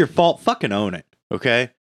you know your fault, fucking own it. Okay?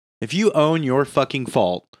 If you own your fucking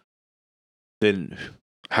fault, then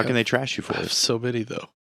how can they trash you for I have it? so many, though.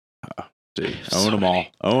 See, so own them all.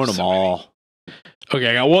 many. Own them So all. Okay,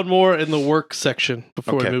 I got one more in the work section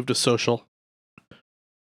before we Okay. move to social.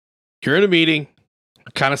 You're in a meeting,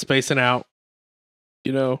 kind of spacing out,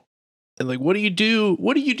 and like, what do you do?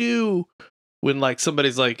 What do you do when like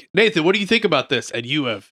somebody's like, Nathan, what do you think about this? And you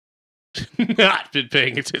have not been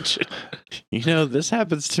paying attention. This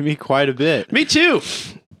happens to me quite a bit. Me too.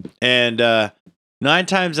 And 9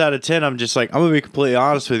 times out of 10, I'm just like, I'm going to be completely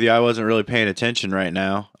honest with you. I wasn't really paying attention right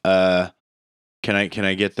now. Can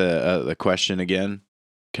I get the question again?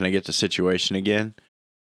 Can I get the situation again?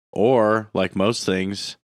 Or like most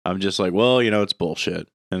things, I'm just like, well, it's bullshit.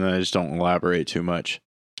 And I just don't elaborate too much.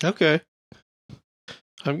 Okay.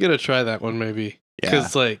 I'm going to try that one maybe. Yeah.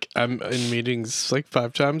 Because like I'm in meetings like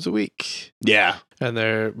 5 times a week. Yeah. And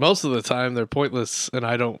they're most of the time they're pointless, and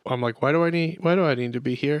I'm like, why do I need to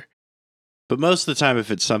be here? But most of the time,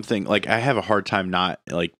 if it's something like I have a hard time not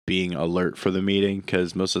like being alert for the meeting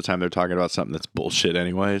because most of the time they're talking about something that's bullshit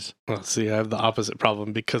anyways. Well, see, I have the opposite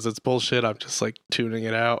problem because it's bullshit. I'm just like tuning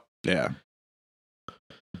it out. Yeah.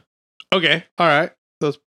 Okay. All right.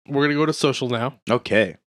 We're going to go to social now.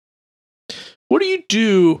 Okay. What do you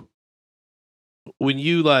do when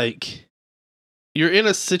you like, you're in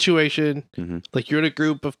a situation, Mhm. like you're in a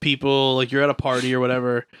group of people, like you're at a party or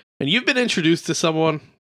whatever, and you've been introduced to someone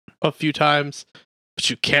a few times, but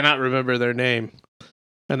you cannot remember their name,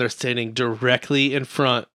 and they're standing directly in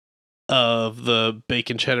front of the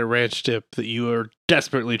bacon cheddar ranch dip that you are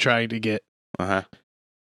desperately trying to get. Uh-huh.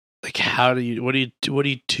 Like, what do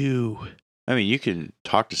you do? I mean, you can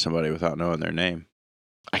talk to somebody without knowing their name.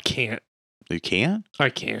 I can't. You can? I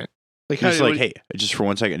can't. Like, Just how, like, hey, just for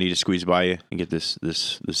 1 second, I need to squeeze by you and get this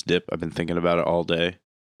dip. I've been thinking about it all day.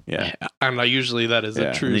 Yeah. I'm not usually that is a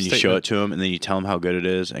Yeah. true And then you statement. show it to them, and then you tell them how good it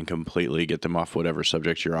is, and completely get them off whatever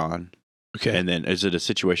subject you're on. Okay. And then, is it a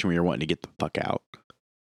situation where you're wanting to get the fuck out?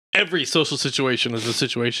 Every social situation is a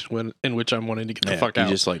situation in which I'm wanting to get the fuck you out.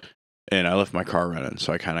 just like, and I left my car running,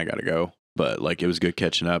 so I kind of got to go. But like, it was good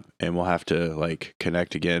catching up, and we'll have to like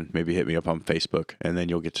connect again. Maybe hit me up on Facebook, and then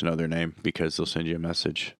you'll get to know their name because they'll send you a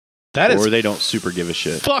message. That is or they don't super give a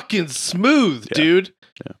shit. fucking smooth, Yeah. dude.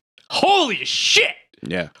 Yeah. Holy shit.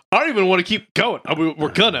 Yeah. I don't even want to keep going. I mean, we're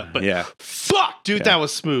gonna, but Yeah. fuck, dude, Yeah. that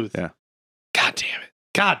was smooth. Yeah. God damn it.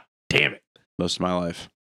 God damn it. Most of my life.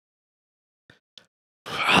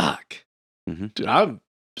 Fuck. Mhm. Dude, I'm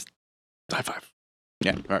high five.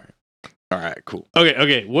 Yeah. All right. Cool.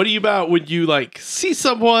 Okay. What do you about when you like see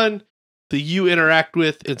someone that you interact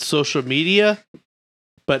with in social media,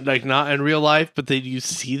 but like not in real life, but then you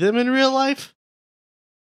see them in real life?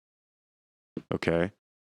 Okay.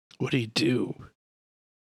 What do you do?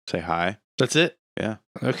 Say hi. That's it? Yeah.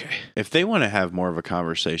 Okay. If they want to have more of a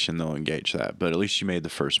conversation, they'll engage that. But at least you made the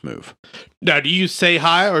first move. Now, do you say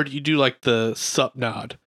hi or do you do like the sup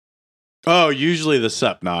nod? Oh, usually the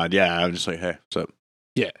sup nod. Yeah, I'm just like, hey, sup.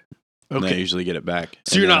 Yeah. And I Okay. usually get it back.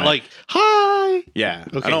 So you're not like, hi. Yeah.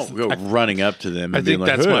 Okay, I don't so go running up to them I and being think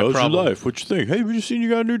like, that's hey, my how's problem. your life? What you think? Hey, we just seen you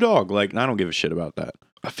got a new dog. Like, I don't give a shit about that.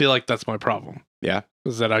 I feel like that's my problem. Yeah?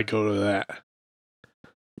 Is that I go to that.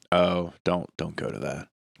 Oh, don't go to that.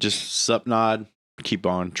 Just sup nod, keep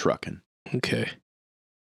on trucking. Okay.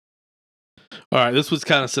 All right. This was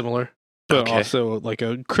kind of similar, but Okay. also like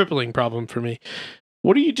a crippling problem for me.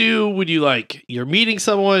 What do you do when you like you're meeting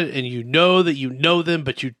someone and you know that you know them,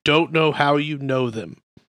 but you don't know how you know them?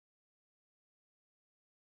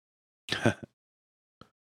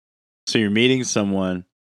 So you're meeting someone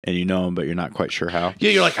and you know them, but you're not quite sure how. Yeah,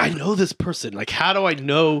 you're like, I know this person. Like, how do I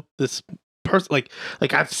know this person?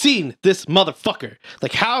 Like I've seen this motherfucker.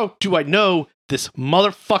 Like, how do I know this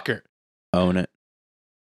motherfucker? Own it.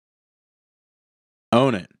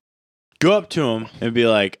 Own it. Go up to them and be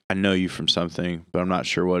like, I know you from something, but I'm not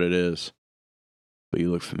sure what it is. But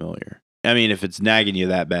you look familiar. I mean, if it's nagging you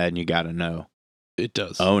that bad and you got to know, It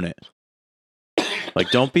does. own it.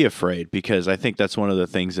 Like, don't be afraid, because I think that's one of the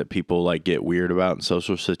things that people like get weird about in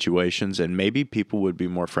social situations. And maybe people would be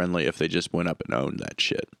more friendly if they just went up and owned that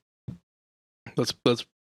shit. That's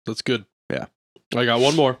good. Yeah. I got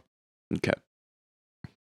one more. Okay.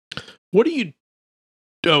 What do you?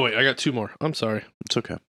 Oh wait, I got two more. I'm sorry. It's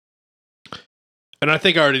okay. And I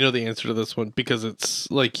think I already know the answer to this one because it's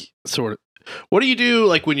like sort of. What do you do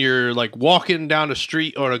like when you're like walking down a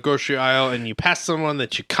street or a grocery aisle and you pass someone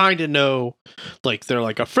that you kind of know, like they're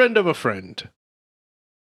like a friend of a friend?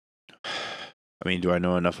 I mean, do I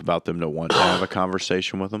know enough about them to want to have a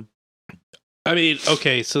conversation with them? I mean,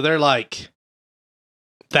 okay, so they're like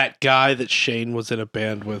that guy that Shane was in a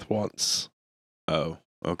band with once. Oh,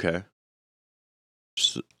 okay.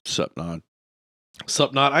 Sup, nod.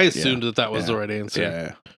 Sup not? I assumed that was Yeah. the right answer.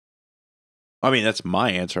 Yeah. I mean, that's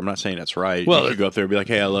my answer. I'm not saying that's right. Well, You could go up there and be like,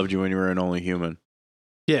 hey, I loved you when you were an only human.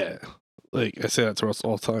 Yeah. Like I say that to us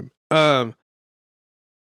all the time.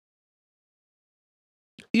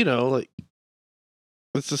 You know, like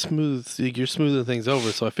it's a smooth you're smoothing things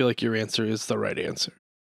over, so I feel like your answer is the right answer.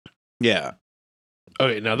 Yeah.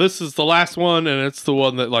 Okay, now this is the last one, and it's the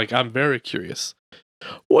one that like I'm very curious.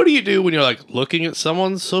 What do you do when you're like looking at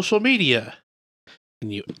someone's social media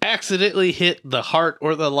and you accidentally hit the heart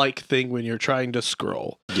or the like thing when you're trying to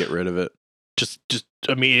scroll? Get rid of it. Just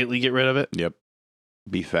immediately get rid of it. Yep.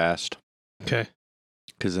 Be fast. Okay.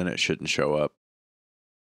 Because then it shouldn't show up.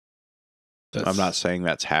 I'm not saying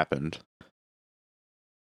that's happened.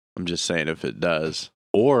 I'm just saying if it does.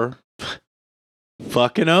 Or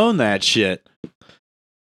fucking own that shit.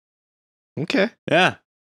 Okay. Yeah.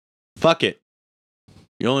 Fuck it.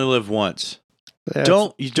 You only live once. That's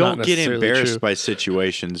don't not get necessarily embarrassed true. by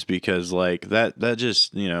situations, because like that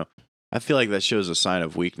just, I feel like that shows a sign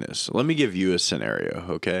of weakness. Let me give you a scenario,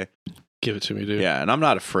 okay? Give it to me, dude. Yeah, and I'm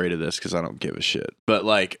not afraid of this because I don't give a shit. But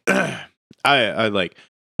like, I like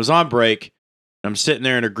was on break. I'm sitting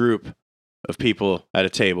there in a group of people at a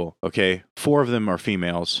table. Okay, 4 of them are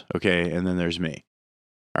females. Okay, and then there's me.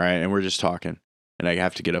 All right, and we're just talking, and I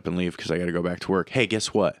have to get up and leave because I got to go back to work. Hey,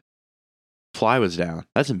 guess what? Fly was down.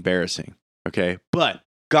 That's embarrassing. Okay, but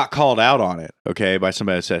got called out on it. Okay, by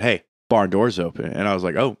somebody that said, "Hey, barn door's open," and I was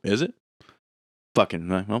like, "Oh, is it?" Fucking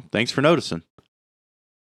well, thanks for noticing.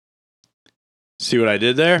 See what I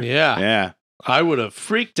did there? Yeah. Yeah. I would have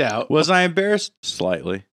freaked out. Was I embarrassed?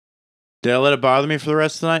 Slightly. Did I let it bother me for the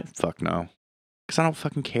rest of the night? Fuck no. Because I don't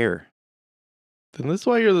fucking care. Then that's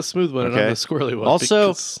why you're the smooth one and Okay. I'm the squirrely one. Also-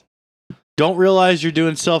 because- Don't realize you're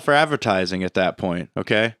doing self-advertising at that point,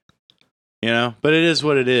 okay? But it is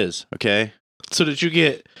what it is, okay? So did you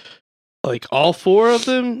get like all 4 of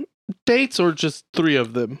them dates or just 3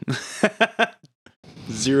 of them?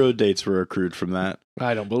 0 dates were accrued from that.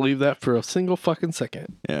 I don't believe that for a single fucking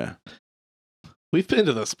second. Yeah. We've been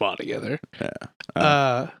to the spa together.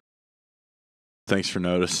 Yeah. Thanks for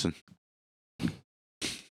noticing.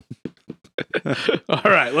 All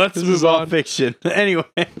right, let's This move is all on. fiction. Anyways.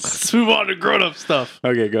 Let's move on to grown-up stuff.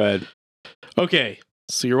 Okay, go ahead. Okay,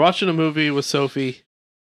 so you're watching a movie with Sophie,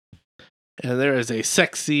 and there is a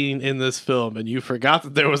sex scene in this film, and you forgot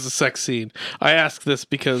that there was a sex scene. I ask this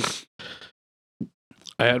because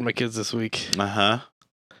I had my kids this week. Uh-huh.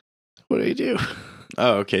 What do you do?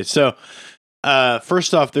 Oh, okay. So,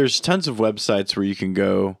 first off, there's tons of websites where you can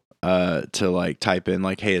go to like type in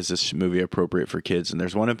like, hey, is this movie appropriate for kids? And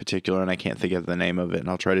there's one in particular, and I can't think of the name of it, and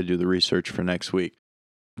I'll try to do the research for next week.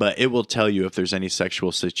 but it will tell you if there's any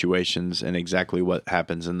sexual situations and exactly what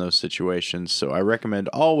happens in those situations. So I recommend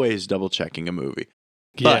always double checking a movie.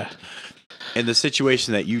 Yeah. But in the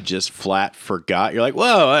situation that you just flat forgot, you're like,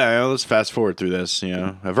 whoa, let's fast forward through this.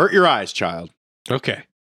 Avert your eyes, child. Okay.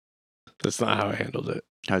 That's not how I handled it.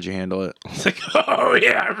 How'd you handle it? I was like, oh,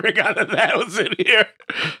 yeah, I forgot that was in here.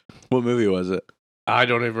 What movie was it? I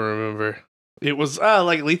don't even remember. It was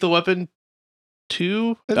like Lethal Weapon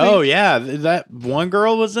 2, I think? Oh, yeah. That one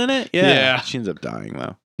girl was in it? Yeah. She ends up dying,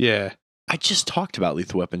 though. Yeah. I just talked about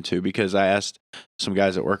Lethal Weapon 2 because I asked some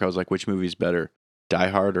guys at work, I was like, which movie's better, Die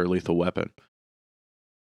Hard or Lethal Weapon?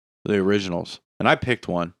 The originals. And I picked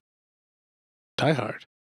one. Die Hard.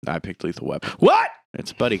 I picked Lethal Weapon. What?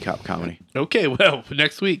 It's a buddy cop comedy Okay, well,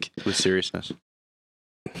 next week. with seriousness.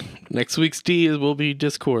 Next week's D will be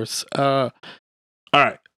discourse. All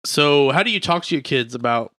right. So how do you talk to your kids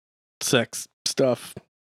about sex stuff?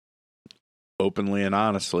 Openly and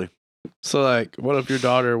honestly. So, like, what if your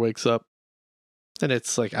daughter wakes up and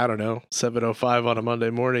it's like, I don't know, 7:05 on a Monday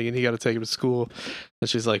morning and you got to take her to school. And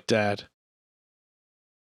she's like, Dad,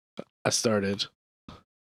 I started.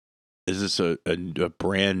 Is this a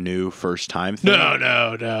brand new first time thing?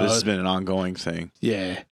 No. This has been an ongoing thing.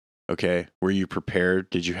 Yeah. Okay. Were you prepared?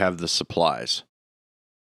 Did you have the supplies?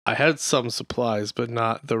 I had some supplies, but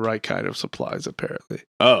not the right kind of supplies, apparently.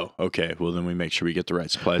 Oh, okay. Well, then we make sure we get the right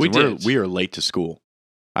supplies. We And did. We are late to school.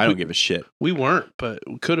 I don't give a shit. We weren't, but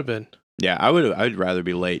we could have been. Yeah, I'd rather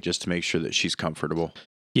be late just to make sure that she's comfortable.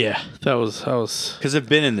 Yeah, that was. Because I've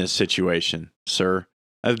been in this situation, sir.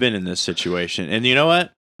 I've been in this situation. And you know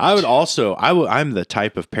what? I'm the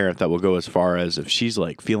type of parent that will go as far as if she's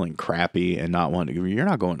like feeling crappy and not wanting to, you're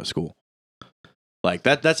not going to school. Like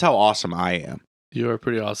that's how awesome I am. You are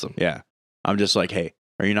pretty awesome. Yeah. I'm just like, hey,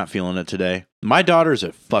 are you not feeling it today? My daughter's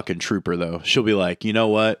a fucking trooper though. She'll be like, you know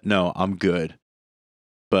what? No, I'm good.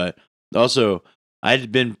 But also,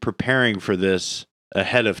 I'd been preparing for this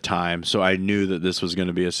ahead of time, so I knew that this was going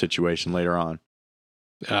to be a situation later on.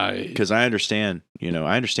 Because I understand, I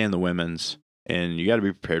understand the women's, and you got to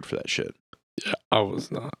be prepared for that shit. Yeah, I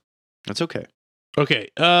was not. That's okay. Okay.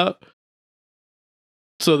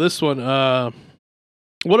 So this one,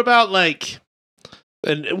 what about like,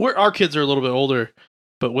 and our kids are a little bit older,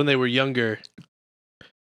 but when they were younger,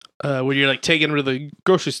 when you're like taking them to the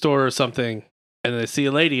grocery store or something, and they see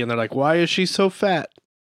a lady and they're like, why is she so fat?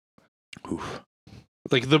 Oof.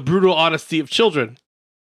 Like the brutal honesty of children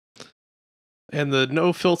and the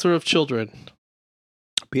no filter of children.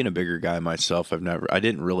 Being a bigger guy myself, I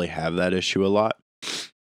didn't really have that issue a lot.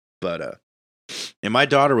 But, and my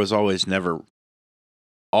daughter was always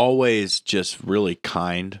just really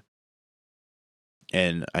kind.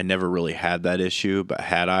 And I never really had that issue, but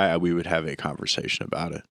had we would have a conversation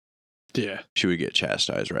about it. Yeah. She would get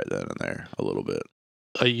chastised right then and there a little bit.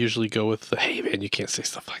 I usually go with the, hey man, you can't say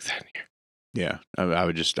stuff like that in here. Yeah. I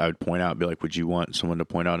would point out, be like, would you want someone to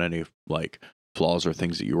point out any like flaws or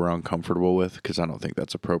things that you were uncomfortable with? Because I don't think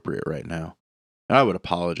that's appropriate right now. And I would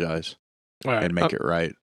apologize and make it right.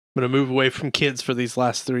 I'm going to move away from kids for these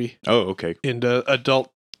last three. Oh, okay. Into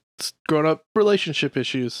adult, grown-up relationship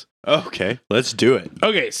issues. Okay. Let's do it.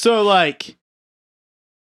 Okay, so like,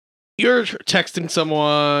 you're texting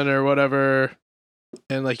someone or whatever,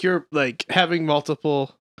 and like you're like having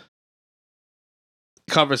multiple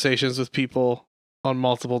conversations with people on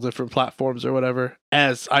multiple different platforms or whatever,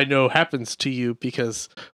 as I know happens to you because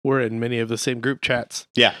we're in many of the same group chats.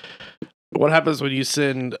 Yeah. What happens when you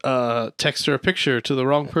send a text or a picture to the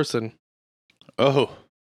wrong person? Oh.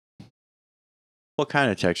 What kind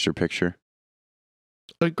of text or picture?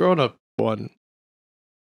 A grown-up one.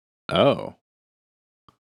 Oh.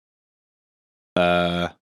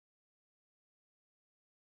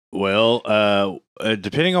 Well,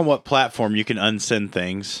 depending on what platform, you can unsend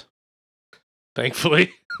things.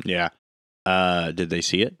 Thankfully. Yeah. Did they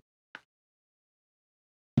see it?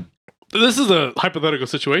 This is a hypothetical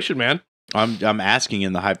situation, man. I'm asking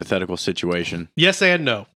in the hypothetical situation. Yes and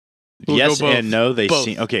no. We'll yes and no, they Both.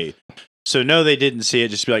 see. Okay. So no, they didn't see it.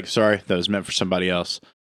 Just be like, sorry, that was meant for somebody else.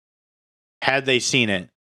 Had they seen it,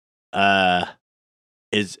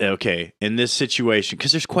 is okay in this situation,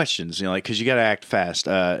 because there's questions, like, because you got to act fast.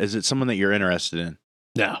 Is it someone that you're interested in?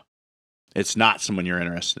 No. It's not someone you're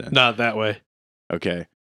interested in. Not that way. Okay.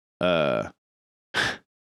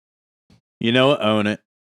 You know what? Own it.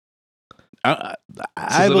 I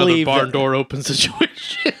believe barn that door open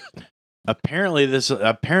situation. apparently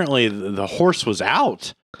the horse was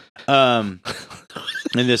out in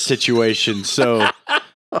this situation. So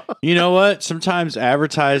You know what? Sometimes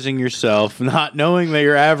advertising yourself, not knowing that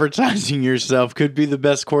you're advertising yourself, could be the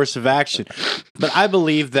best course of action. But I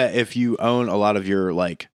believe that if you own a lot of your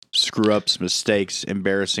like screw ups, mistakes,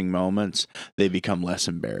 embarrassing moments, they become less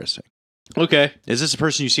embarrassing. Okay. Is this a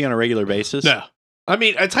person you see on a regular basis? No. I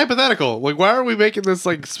mean, it's hypothetical. Like, why are we making this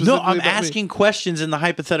like specifically? No, I'm about me? asking questions in the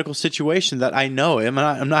hypothetical situation that I know. I'm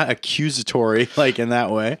not accusatory like in that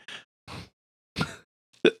way.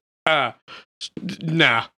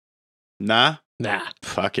 Nah. Nah? Nah.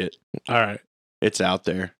 Fuck it. All right. It's out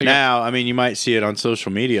there. Okay. Now, I mean, you might see it on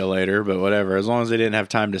social media later, but whatever. As long as they didn't have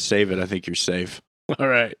time to save it, I think you're safe. All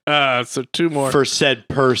right. So 2 more. For said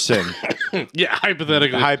person. Yeah,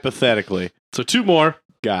 hypothetically. Hypothetically. So 2 more.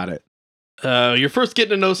 Got it. You're first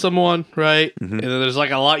getting to know someone, right? Mhm. And then there's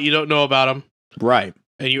like a lot you don't know about them. Right.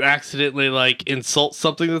 And you accidentally like insult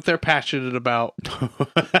something that they're passionate about.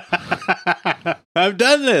 I've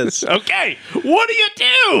done this. Okay. What do you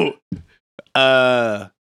do?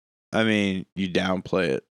 I mean, you downplay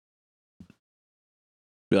it.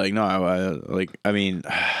 Be like, no, I mean,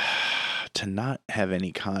 to not have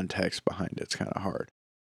any context behind it's kind of hard.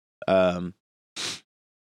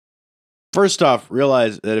 First off,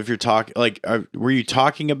 realize that if you're talking, like, were you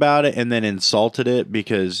talking about it and then insulted it?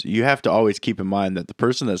 Because you have to always keep in mind that the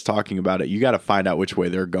person that's talking about it, you got to find out which way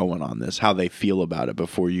they're going on this, how they feel about it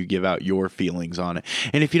before you give out your feelings on it.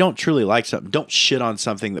 And if you don't truly like something, don't shit on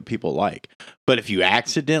something that people like. But if you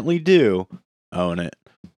accidentally do, own it.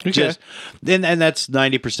 Okay. And that's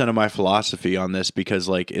 90% of my philosophy on this, because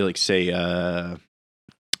like say, I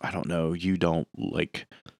don't know, you're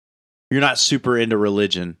not super into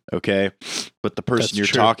religion, okay? But the person That's you're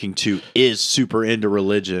true. talking to is super into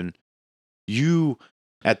religion. You,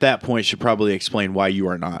 at that point, should probably explain why you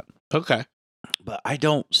are not. Okay. But I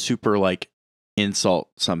don't super like insult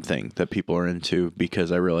something that people are into,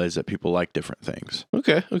 because I realize that people like different things.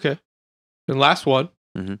 Okay. And last one.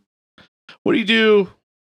 Mhm. What do you do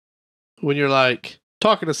when you're like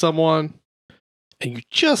talking to someone and you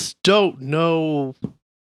just don't know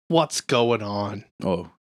what's going on? Oh,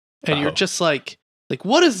 And you're just like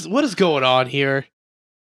what is going on here?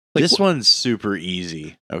 Like, this one's super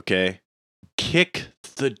easy, okay? Kick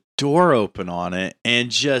the door open on it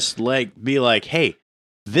and just like be like, hey,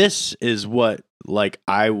 this is what like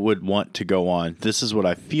I would want to go on. This is what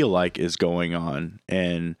I feel like is going on,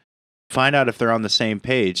 and find out if they're on the same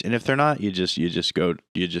page. And if they're not, you just go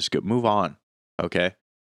move on, okay?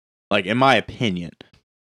 Like, in my opinion,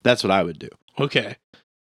 that's what I would do. Okay.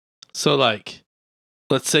 So like,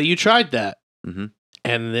 let's say you tried that, Mhm.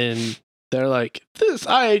 and then they're like,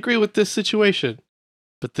 I agree with this situation.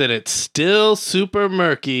 But then it's still super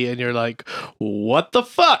murky, and you're like, what the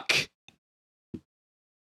fuck?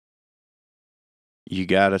 You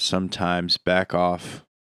gotta sometimes back off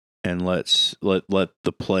and let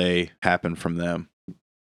the play happen from them.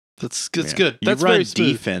 That's Yeah. good. You That's run very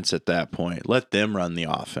smooth. defense at that point. Let them run the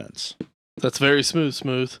offense. That's very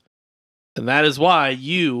smooth. And that is why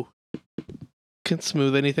you can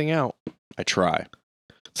smooth anything out. I try.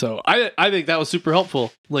 So I think that was super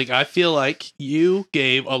helpful. Like, I feel like you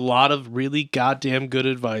gave a lot of really goddamn good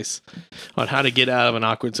advice on how to get out of an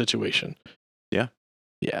awkward situation. Yeah.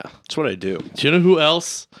 Yeah. That's what I do. Do you know who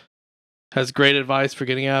else has great advice for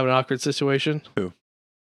getting out of an awkward situation? Who?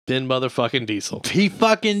 Ben motherfucking Diesel. He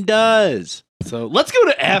fucking does. So let's go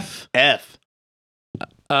to F. F.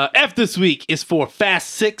 F this week is for Fast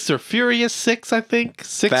 6 or Furious 6, I think.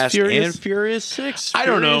 Fast Furious. and Furious 6? I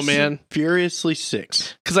don't know, man. Furiously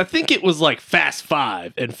 6. Because I think it was like Fast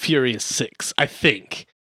 5 and Furious 6, I think.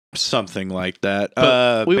 Something like that.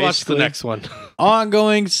 But we watched the basically, next one.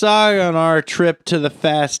 ongoing saga on our trip to the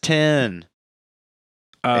Fast 10.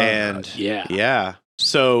 And yeah.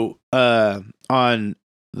 So on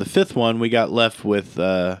the 5th one, we got left with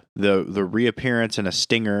the reappearance and a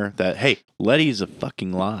stinger that, hey, Letty's a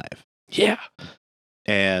fucking live. Yeah.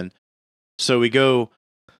 And so we go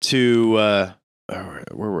to where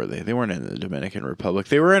were they? They weren't in the Dominican Republic.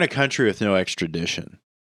 They were in a country with no extradition.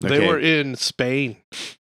 They were in Spain.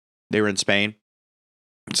 They were in Spain.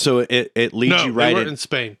 So it leads you right they weren't in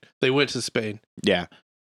Spain. They went to Spain. Yeah.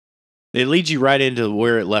 It leads you right into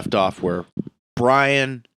where it left off, where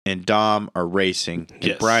Brian and Dom are racing. And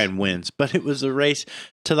Yes. Brian wins. But it was a race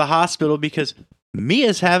to the hospital because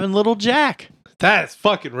Mia's having little Jack. That's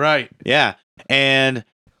fucking right. Yeah. And,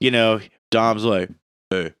 Dom's like,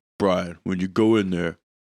 hey, Brian, when you go in there,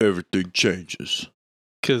 everything changes.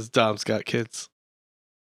 Because Dom's got kids.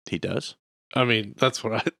 He does? I mean, that's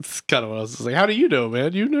kind of what I was like. How do you know,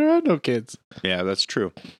 man? You never had no kids. Yeah, that's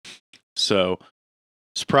true. So,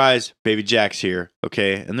 surprise, baby Jack's here,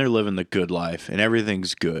 okay? And they're living the good life, and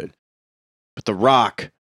everything's good. But The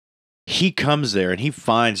Rock he comes there and he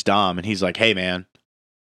finds Dom and he's like, hey, man,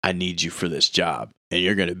 I need you for this job and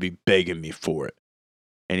you're going to be begging me for it.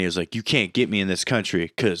 And he was like, you can't get me in this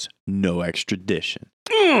country because no extradition.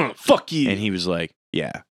 Fuck you. And he was like,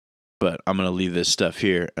 yeah, but I'm going to leave this stuff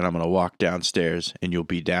here and I'm going to walk downstairs and you'll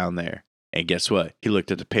be down there. And guess what? He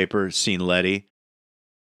looked at the paper, seen Letty.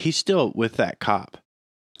 He's still with that cop.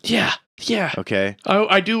 Yeah. Okay.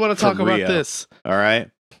 I do want to talk From about Rio. this. All right.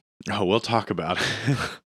 Oh, we'll talk about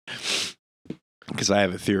it. Because I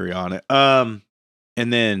have a theory on it. And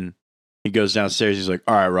then he goes downstairs. He's like,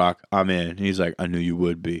 all right, Rock, I'm in. And he's like, I knew you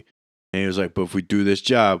would be. And he was like, but if we do this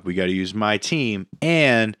job, we got to use my team.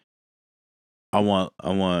 And I want,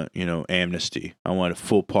 amnesty. I want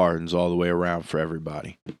full pardons all the way around for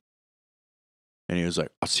everybody. And he was like,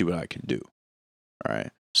 I'll see what I can do. All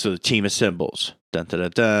right. So the team assembles. Dun, dun,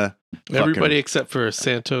 dun, dun. Everybody except for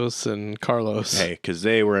Santos and Carlos. Hey, because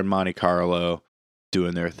they were in Monte Carlo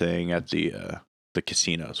doing their thing at the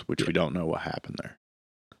casinos, which we don't know what happened there.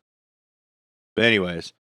 But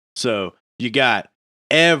anyways, so you got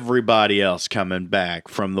everybody else coming back,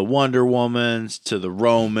 from the Wonder Womans to the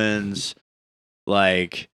Romans,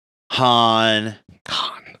 like Han,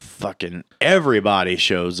 fucking everybody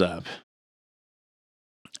shows up.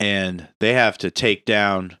 And they have to take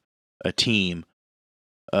down a team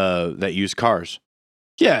that use cars.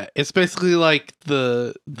 Yeah, it's basically like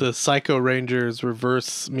the Psycho Rangers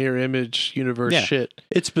reverse mirror image universe shit.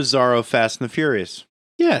 It's Bizarro Fast and the Furious.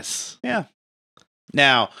 Yes. Yeah.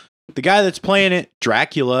 Now, the guy that's playing it,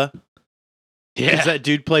 Dracula. Yeah. Because that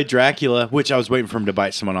dude played Dracula, which I was waiting for him to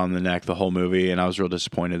bite someone on the neck the whole movie, and I was real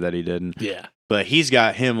disappointed that he didn't. Yeah. But he's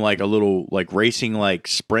got him like a little like racing like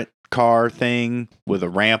sprint car thing with a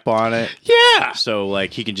ramp on it. Yeah. So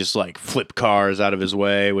like he can just like flip cars out of his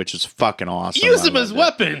way, which is fucking awesome. Use them as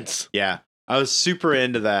weapons. Yeah. I was super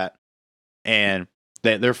into that. And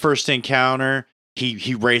their first encounter,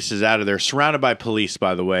 he races out of there, surrounded by police,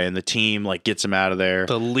 by the way, and the team like gets him out of there.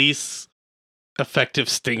 The least effective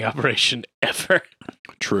sting operation ever.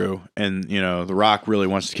 True. And The Rock really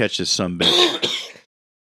wants to catch this sumbitch.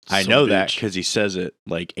 I know that because he says it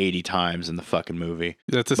like 80 times in the fucking movie.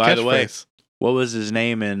 That's his By the way, catchphrase. what was his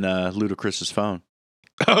name in Ludacris's phone?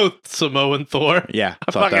 Oh, Samoan Thor. Yeah,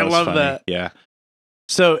 I fucking love funny. that. Yeah.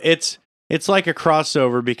 So it's like a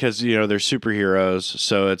crossover because they're superheroes,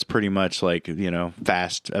 so it's pretty much like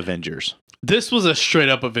fast Avengers. This was a straight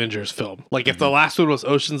up Avengers film. Like if the last one was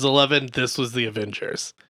Ocean's 11, this was the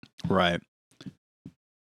Avengers. Right.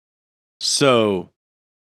 So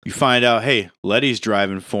you find out, hey, Letty's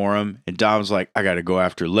driving for him, and Dom's like, I got to go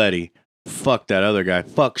after Letty. Fuck that other guy.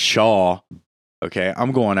 Fuck Shaw. Okay,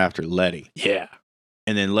 I'm going after Letty. Yeah.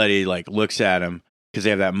 And then Letty like looks at him because they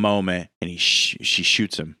have that moment, and she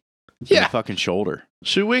shoots him in Yeah. the fucking shoulder.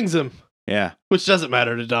 She wings him, Yeah, which doesn't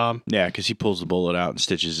matter to Dom yeah, because he pulls the bullet out and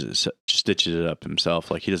stitches it up himself.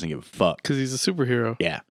 Like he doesn't give a fuck. because he's a superhero.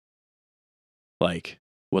 Yeah. Like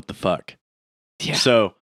what the fuck? Yeah.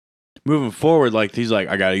 So moving forward, like he's like,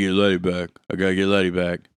 I gotta get Letty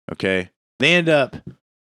back. Okay. They end up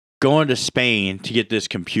going to Spain to get this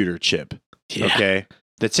computer chip. Yeah. Okay.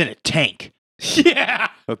 That's in a tank. Yeah.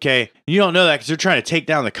 Okay. You don't know that because they're trying to take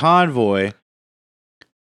down the convoy.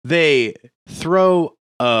 They throw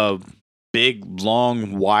a big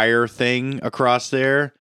long wire thing across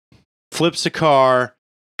there, flips a car,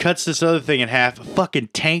 cuts this other thing in half. A fucking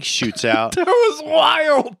tank shoots out. That was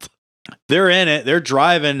wild. They're in it. They're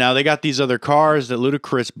driving. Now they got these other cars that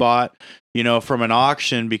Ludacris bought, from an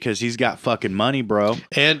auction because he's got fucking money, bro.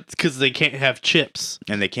 And because they can't have chips.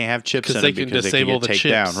 And they can't have chips in 'Cause them they can because disable they the can get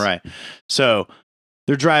taken chips. down. Right. So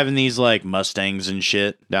they're driving these like Mustangs and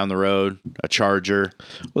shit down the road, a Charger.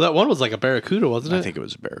 Well, that one was like a Barracuda, wasn't it? I think it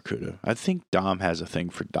was a Barracuda. I think Dom has a thing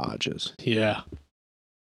for Dodges. Yeah.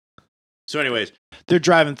 So anyways, they're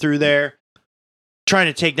driving through there trying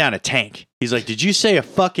to take down a tank. He's like, did you say a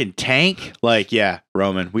fucking tank? Like, yeah,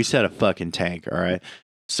 Roman, we said a fucking tank, all right?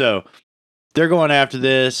 So they're going after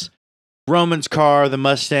this. Roman's car, the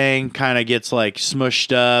Mustang, kind of gets like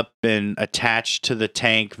smushed up and attached to the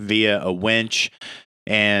tank via a winch.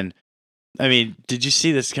 And I mean, did you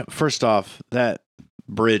see this? First off, that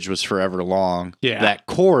bridge was forever long. Yeah. That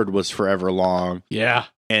cord was forever long. Yeah.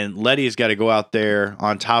 And Letty's got to go out there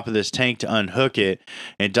on top of this tank to unhook it.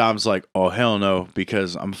 And Dom's like, oh, hell no,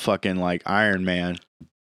 because I'm fucking like Iron Man.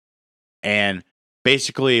 And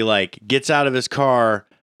basically like gets out of his car,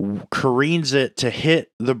 careens it to hit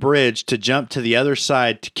the bridge to jump to the other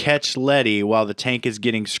side to catch Letty while the tank is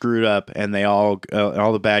getting screwed up. And they all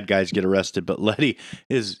the bad guys get arrested. But Letty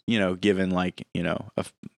is, given like,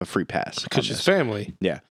 a free pass. Because she's family.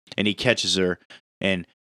 Yeah. And he catches her and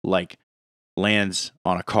like lands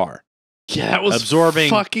on a car. Yeah, that was absorbing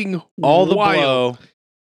fucking all the wild. blow,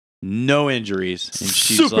 no injuries. And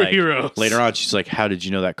she's Superheroes. like, later on, she's like, how did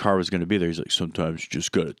you know that car was going to be there? He's like, sometimes you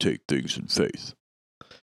just got to take things in faith.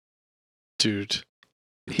 Dude.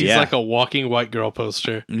 He's like a walking white girl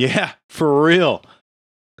poster. Yeah, for real.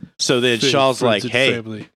 So then Shaw's like, hey,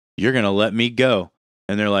 family. you're going to let me go.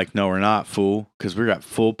 And they're like, no, we're not, fool, because we got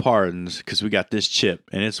full pardons because we got this chip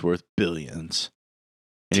and it's worth billions.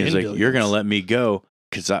 And he's like, you're going to let me go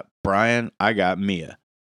because, Brian, I got Mia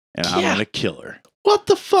and I'm going to kill her. What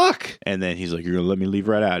the fuck? And then he's like, you're going to let me leave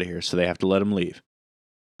right out of here. So they have to let him leave.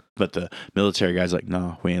 But the military guy's like,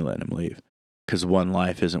 no, we ain't letting him leave because one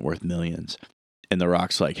life isn't worth millions. And The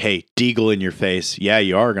Rock's like, hey, Deagle in your face. Yeah,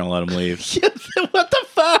 you are going to let him leave. What the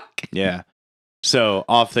fuck? Yeah. So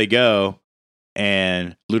off they go.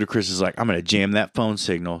 And Ludacris is like, I'm going to jam that phone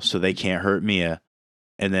signal so they can't hurt Mia.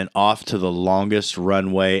 And then off to the longest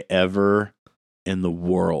runway ever in the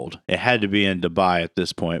world. It had to be in Dubai at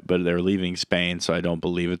this point, but they're leaving Spain, so I don't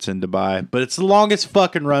believe it's in Dubai. But it's the longest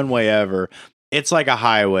fucking runway ever. It's like a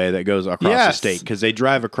highway that goes across the state because they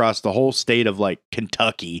drive across the whole state of like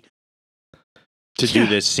Kentucky to do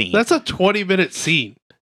this scene. That's a 20-minute scene.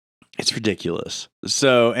 It's ridiculous.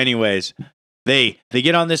 So anyways, they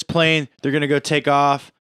get on this plane. They're going to go take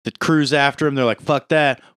off. The crew's after them. They're like, fuck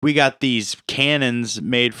that. We got these cannons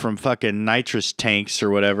made from fucking nitrous tanks or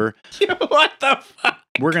whatever. What the fuck?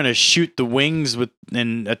 We're going to shoot the wings with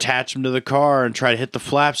and attach them to the car and try to hit the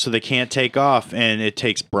flaps so they can't take off. And it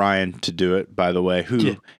takes Brian to do it, by the way,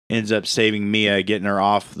 who ends up saving Mia, getting her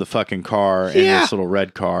off the fucking car in this little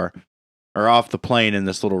red car. Or off the plane in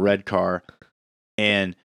this little red car.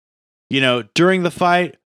 And, you know, during the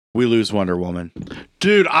fight, we lose Wonder Woman.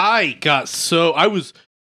 Dude, I was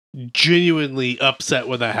genuinely upset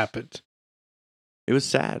when that happened. It was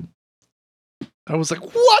sad. I was like,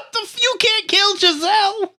 what you can't kill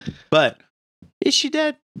Giselle! But, is she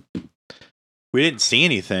dead? We didn't see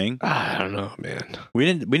anything. I don't know, man. We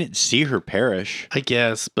didn't see her perish. I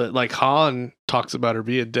guess, but like Han talks about her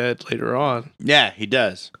being dead later on. Yeah, he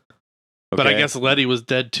does. Okay. But I guess Letty was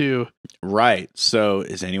dead too. Right. So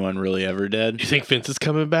is anyone really ever dead? You think Vince is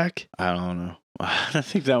coming back? I don't know. I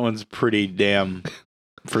think that one's pretty damn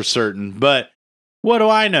for certain. But what do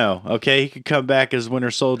I know? Okay, he could come back as Winter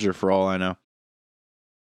Soldier for all I know.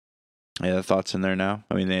 Yeah, the thoughts in there now.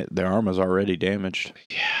 I mean, their armor's already damaged.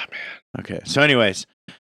 Yeah, man. Okay. So anyways,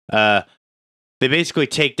 they basically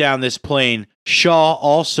take down this plane. Shaw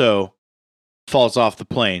also falls off the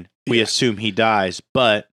plane. We assume he dies,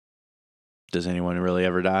 but does anyone really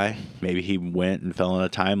ever die? Maybe he went and fell in a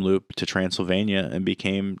time loop to Transylvania and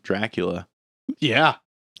became Dracula. Yeah.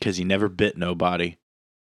 Because he never bit nobody.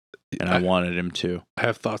 And I wanted him to. I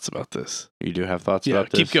have thoughts about this. You do have thoughts about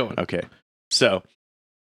this? Keep going. Okay. So,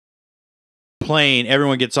 plane,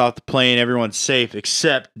 everyone gets off the plane, everyone's safe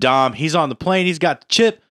except Dom. He's on the plane, he's got the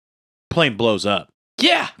chip. Plane blows up.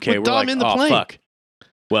 Yeah. Okay, with we're Dom like, in the oh, plane. Fuck.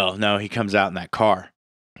 Well, no, he comes out in that car.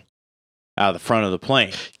 Out of the front of the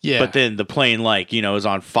plane. Yeah. But then the plane, like, you know, is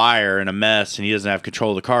on fire and a mess and he doesn't have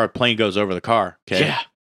control of the car. The plane goes over the car. Okay. Yeah.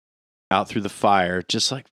 Out through the fire, just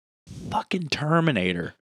like fucking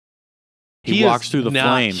Terminator. He walks through the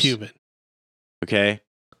flames. Human. Okay.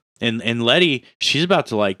 And Letty, she's about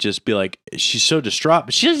to like just be like, she's so distraught,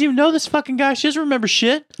 but she doesn't even know this fucking guy. She doesn't remember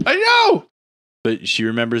shit. I know. But she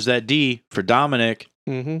remembers that D for Dominic.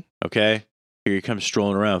 Mm-hmm. Okay. Here he comes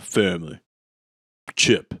strolling around. Family.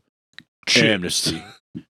 Chip. Amnesty.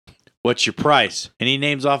 What's your price? And he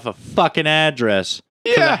names off a fucking address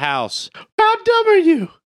for the house. How dumb are you?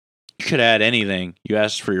 You could add anything. You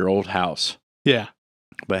asked for your old house. Yeah.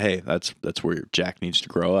 But hey, that's where Jack needs to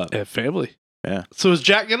grow up. And family. Yeah. So is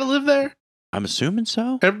Jack gonna live there? I'm assuming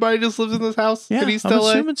so. Everybody just lives in this house? Yeah, in East I'm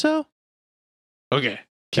LA? assuming so. Okay.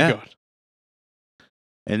 Keep going.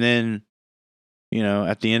 And then, you know,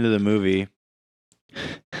 at the end of the movie,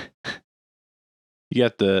 you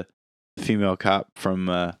got the female cop from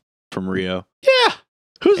Rio. Yeah.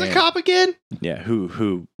 Who's the cop again? Yeah,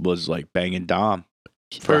 who was like banging Dom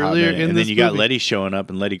for earlier a hot minute. in And this then you got movie. Letty showing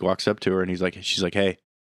up and Letty walks up to her and she's like, hey,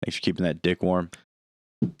 thanks for keeping that dick warm.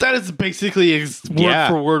 That is basically word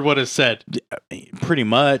for word what is said. Pretty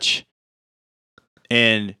much.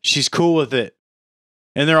 And she's cool with it.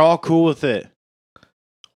 And they're all cool with it.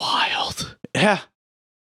 Wild. Yeah.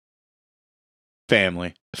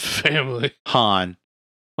 Family. Han.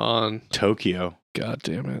 Tokyo. God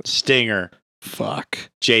damn it. Stinger. Fuck.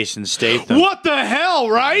 Jason Statham. What the hell,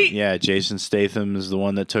 right? Yeah, Jason Statham is the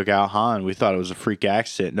one that took out Han. We thought it was a freak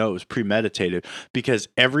accident. No, it was premeditated because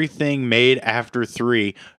everything made after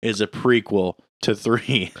 3 is a prequel to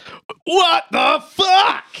 3. What the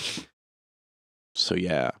fuck? So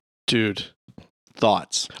yeah. Dude.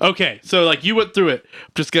 Thoughts? Okay, so like you went through it.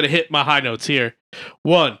 I'm just gonna hit my high notes here.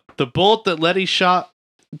 1, the bullet that Letty shot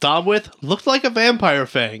Dom with looked like a vampire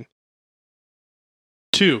fang.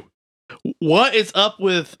 2, what is up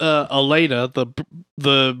with Elena,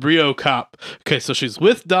 the Rio cop? Okay, so she's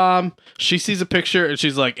with Dom. She sees a picture and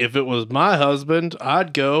she's like, if it was my husband,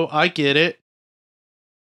 I'd go. I get it.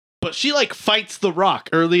 But she like fights the Rock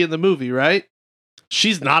early in the movie, right?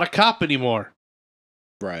 She's not a cop anymore.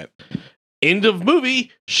 Right. End of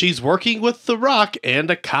movie, she's working with the Rock and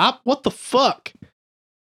a cop? What the fuck?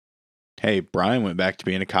 Hey, Brian went back to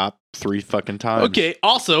being a cop 3 fucking times. Okay,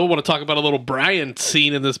 also want to talk about a little Brian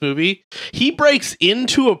scene in this movie. He breaks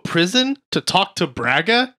into a prison to talk to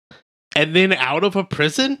Braga and then out of a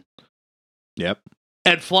prison Yep.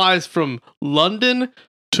 and flies from London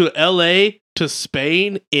to LA to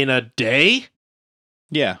Spain in a day.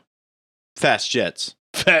 Yeah. Fast jets.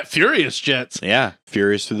 Fat Furious jets. Yeah.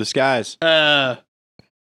 Furious through the skies. Where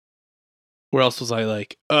else was I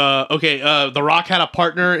like? Okay, The Rock had a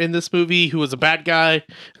partner in this movie who was a bad guy.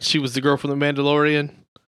 She was the girl from The Mandalorian.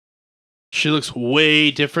 She looks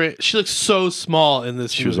way different. She looks so small in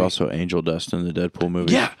this She movie. was also Angel Dust in the Deadpool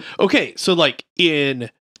movie. Yeah. Okay, so like in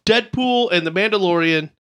Deadpool and The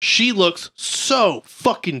Mandalorian, she looks so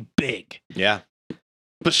fucking big. Yeah.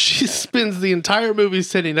 But she spends the entire movie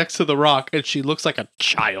sitting next to The Rock and she looks like a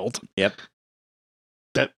child. Yep.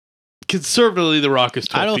 That conservatively The Rock is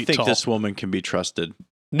 12 I don't feet think tall. this woman can be trusted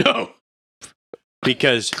No,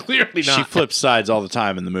 because clearly not. she flips sides all the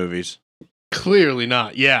time in the movies. Clearly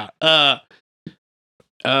not. Yeah. The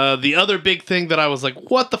other big thing that I was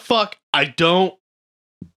like, what the fuck? I knew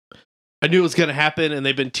it was going to happen, and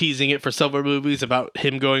they've been teasing it for several movies about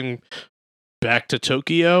him going back to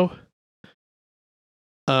Tokyo.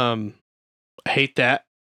 I hate that.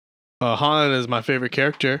 Han is my favorite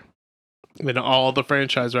character in all the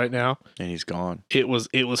franchise right now. And he's gone. It was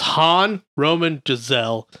Han, Roman,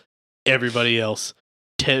 Giselle, everybody else.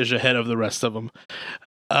 Tej ahead of the rest of them.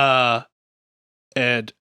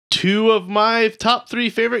 And 2 of my top 3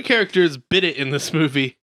 favorite characters bit it in this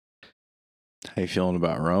movie. How you feeling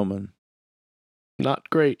about Roman? Not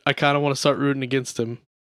great. I kind of want to start rooting against him.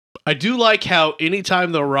 I do like how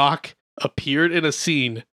anytime The Rock appeared in a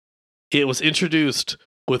scene, it was introduced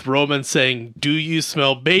with Roman saying, "Do you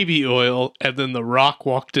smell baby oil?" And then The Rock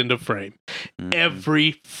walked into frame. Mhm.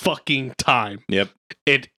 Every fucking time. Yep.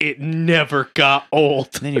 It never got old.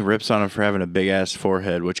 And then he rips on him for having a big ass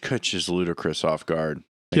forehead, which catches Ludacris off guard.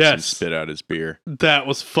 Makes him Yes. spit out his beer. That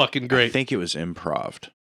was fucking I great. think it was improv.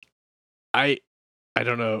 I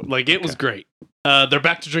don't know. Like, it was Okay. great. They're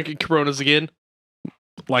back to drinking Coronas again.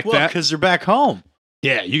 Like Well, that. because they're back home.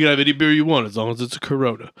 Yeah, you can have any beer you want as long as it's a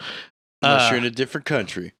Corona. Unless you're in a different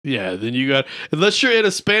country. Yeah, then you got... Unless you're in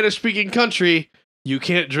a Spanish-speaking country, you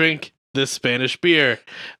can't drink this Spanish beer.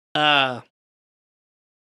 I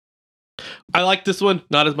like this one,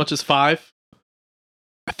 not as much as 5.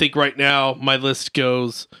 I think right now my list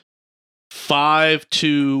goes 5,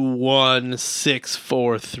 2, 1, 6,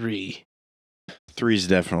 4, 3. 3's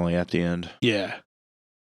definitely at the end. Yeah.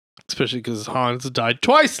 Especially because Hans died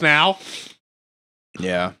twice now.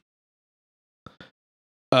 Yeah.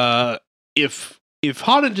 If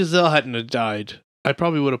Han and Giselle hadn't have died, I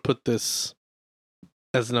probably would have put this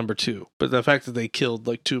as number 2. But the fact that they killed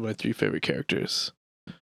like 2 of my 3 favorite characters.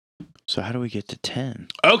 So how do we get to 10?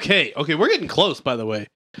 Okay, we're getting close, by the way.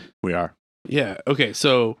 We are. Yeah, okay,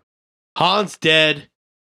 so Han's dead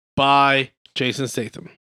by Jason Statham.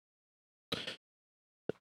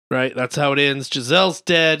 Right, that's how it ends. Giselle's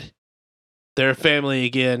dead. They're a family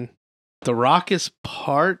again. The Rock is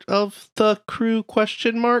part of the crew, ?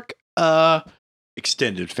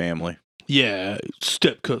 Extended family. Yeah,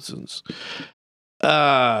 step cousins.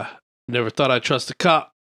 Never thought I'd trust a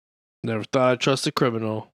cop. Never thought I'd trust a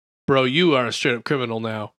criminal. Bro, you are a straight up criminal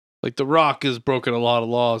now. Like, The Rock has broken a lot of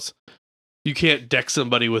laws. You can't deck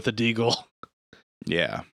somebody with a deagle.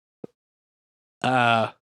 Yeah.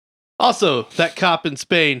 Also, that cop in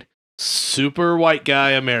Spain, super white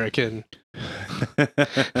guy American.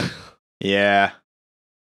 Yeah.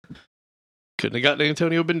 Couldn't have gotten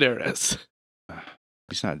Antonio Banderas.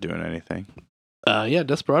 He's not doing anything. Yeah,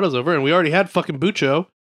 Desperado's over, and we already had fucking Bucho.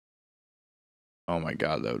 Oh my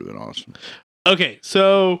god, that would have been awesome. Okay,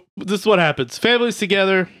 so this is what happens. Family's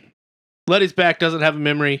together. Letty's back, doesn't have a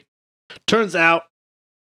memory. Turns out,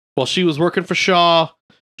 while she was working for Shaw,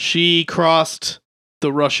 she crossed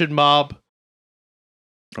the Russian mob.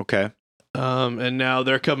 Okay. And now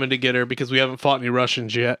they're coming to get her because we haven't fought any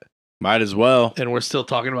Russians yet. Might as well. And we're still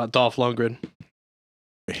talking about Dolph Lundgren.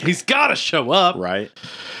 He's got to show up. Right.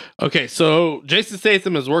 Okay, so Jason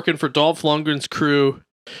Statham is working for Dolph Lundgren's crew.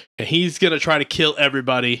 and he's gonna try to kill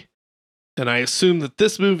everybody. And I assume that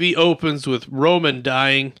this movie opens with Roman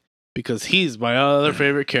dying because he's my other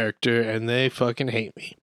favorite character, and they fucking hate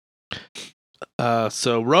me.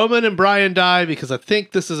 So Roman and Brian die because I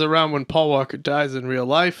think this is around when Paul Walker dies in real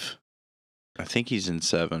life. I think he's in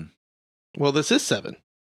 7. Well, this is 7,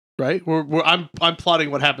 right? I'm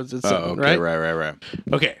plotting what happens in 7, okay, right? right.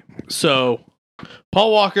 Okay, so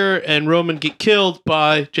Paul Walker and Roman get killed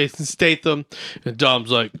by Jason Statham, and Dom's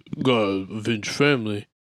like, "Gotta avenge family."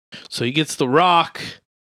 So he gets The Rock,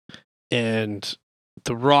 and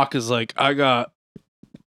The Rock is like, "I got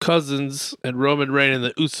cousins," and Roman Reigns and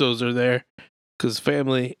the Usos are there because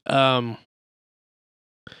family. And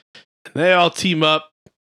they all team up,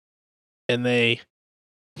 and they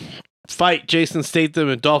fight Jason Statham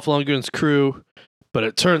and Dolph Lundgren's crew. But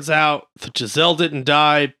it turns out that Giselle didn't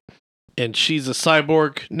die, and she's a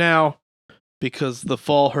cyborg now because the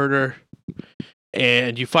fall hurt her.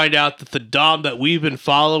 And you find out that the Dom that we've been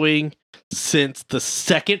following since the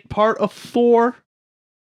second part of 4,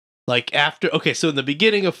 like after, okay, so in the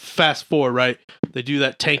beginning of Fast 4, right, they do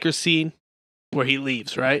that tanker scene where he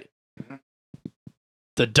leaves, right? Mhm.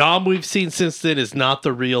 The Dom we've seen since then is not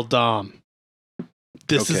the real Dom.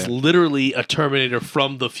 This is Okay. literally a Terminator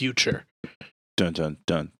from the future. Dun dun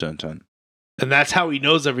dun dun dun. And that's how he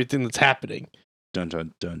knows everything that's happening. Dun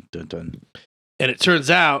dun dun dun dun. And it turns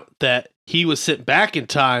out that he was sent back in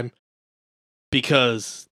time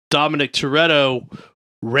because Dominic Toretto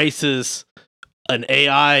races an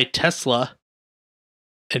AI Tesla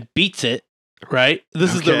and beats it, right?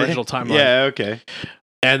 This is the Okay. original timeline. Yeah, okay.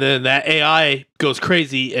 And then that AI goes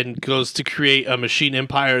crazy and goes to create a machine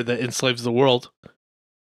empire that enslaves the world.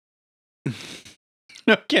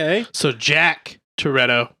 Okay. So Jack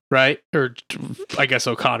Toretto, right? Or I guess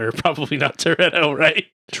O'Connor, probably not Toretto, right?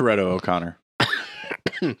 Toretto O'Connor.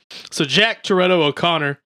 So Jack Toretto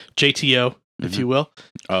O'Connor, JTO, if you will.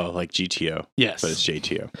 Oh, like GTO, Yes. but it's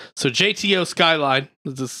JTO. So JTO Skyline,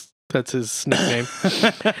 that's his nickname.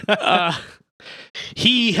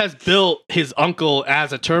 He has built his uncle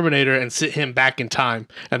as a Terminator and sent him back in time,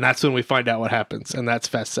 and that's when we find out what happens, and that's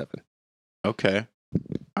Fast 7. Okay.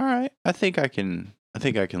 All right. I think I can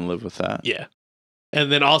live with that. Yeah.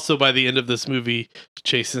 And then also by the end of this movie,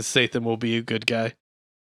 Jason Statham will be a good guy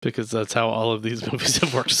because that's how all of these movies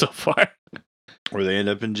have worked so far. Or they end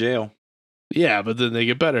up in jail. Yeah, but then they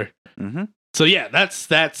get better. Mm-hmm. So yeah,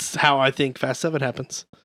 that's how I think Fast 7 happens.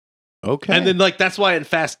 Okay. And then like that's why in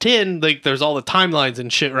Fast 10, like there's all the timelines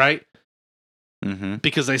and shit, right? Mm-hmm.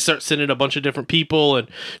 Because they start sending a bunch of different people, and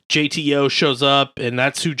JTO shows up, and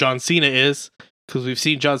that's who John Cena is. Because we've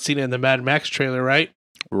seen John Cena in the Mad Max trailer, right?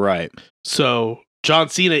 Right. So John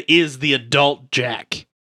Cena is the adult Jack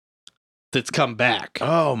that's come back.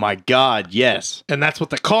 Oh my God. Yes. And that's what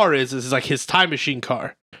the car is like his time machine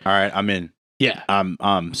car. All right. I'm in. Yeah.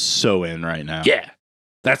 I'm so in right now. Yeah.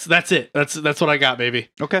 That's it. That's what I got, baby.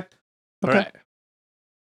 Okay. All Okay. right.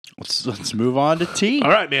 Let's move on to T.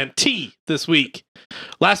 All right, man. Tea this week.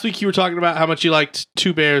 Last week you were talking about how much you liked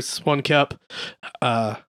 2 Bears, 1 Cup.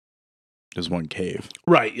 There's one cave.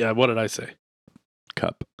 Right. Yeah. What did I say?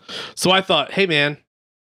 Cup. So I thought, hey, man,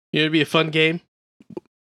 you know, it'd be a fun game.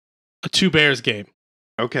 A 2 Bears game.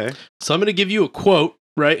 Okay. So I'm going to give you a quote,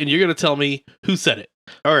 right? And you're going to tell me who said it.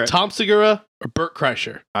 All right. Tom Segura or Bert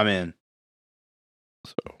Kreischer? I'm in.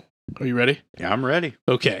 So, are you ready? Yeah, I'm ready.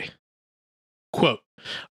 Okay. Quote: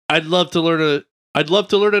 I'd love to learn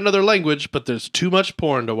another language, but there's too much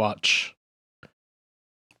porn to watch.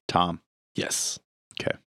 Tom. Yes.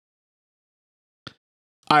 Okay.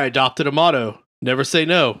 I adopted a motto: never say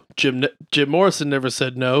no. Jim Morrison never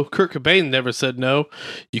said no. Kurt Cobain never said no.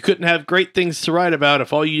 You couldn't have great things to write about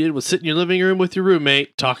if all you did was sit in your living room with your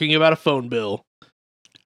roommate talking about a phone bill.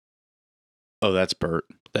 Oh, that's Bert.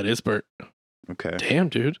 That is Bert. Okay. Damn,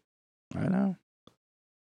 dude. I know.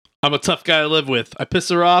 I'm a tough guy to live with. I piss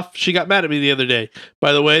her off. She got mad at me the other day.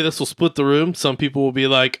 By the way, this will split the room. Some people will be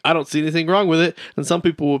like, I don't see anything wrong with it. And some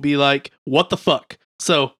people will be like, what the fuck?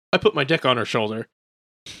 So I put my dick on her shoulder.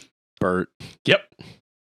 Bert. Yep.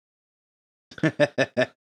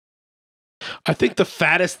 I think the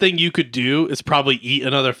fattest thing you could do is probably eat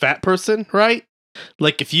another fat person, right?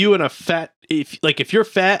 Like if you're fat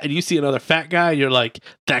and you see another fat guy and you're like,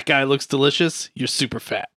 that guy looks delicious, you're super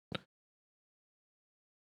fat.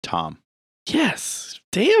 Tom. Yes.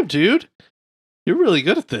 Damn, dude. You're really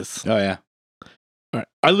good at this. Oh, yeah. All right.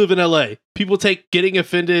 I live in LA. People take getting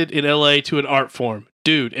offended in LA to an art form.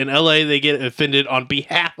 Dude, in LA, they get offended on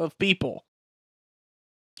behalf of people.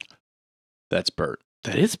 That's Bert.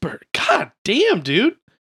 That is Bert. God damn, dude.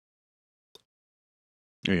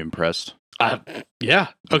 Are you impressed? Yeah.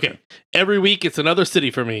 Okay. Every week it's another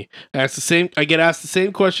city for me. I get asked the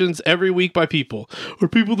same questions every week by people. Are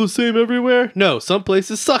people the same everywhere? No, some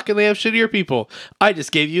places suck and they have shittier people. I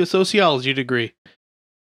just gave you a sociology degree.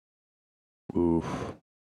 Ooh.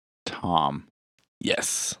 Tom.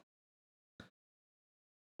 Yes.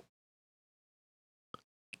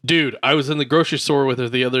 Dude, I was in the grocery store with her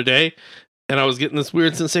the other day, and I was getting this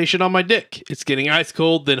weird sensation on my dick. It's getting ice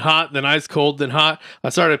cold, then hot, then ice cold, then hot. I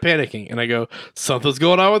started panicking, and I go, something's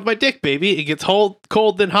going on with my dick, baby. It gets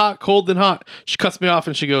cold, then hot, cold, then hot. She cuts me off,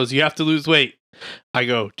 and she goes, you have to lose weight. I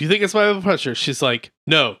go, do you think it's my blood pressure? She's like,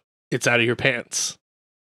 no, it's out of your pants.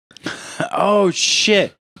 Oh,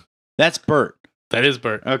 shit. That's Bert. That is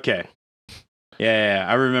Bert. Okay. Yeah,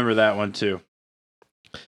 I remember that one too.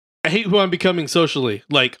 I hate who I'm becoming socially.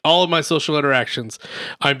 Like, all of my social interactions.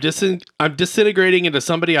 I'm disintegrating into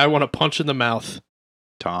somebody I want to punch in the mouth.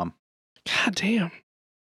 Tom. God damn.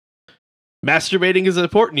 Masturbating is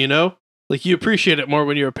important, you know? Like, you appreciate it more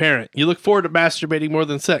when you're a parent. You look forward to masturbating more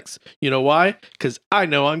than sex. You know why? Because I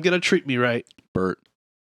know I'm going to treat me right. Bert.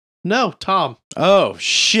 No, Tom. Oh,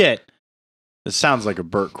 shit. It sounds like a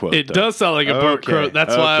Bert quote. It does sound like a Bert quote.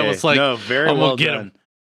 That's why I was like, no, very I'm well gonna get done. him.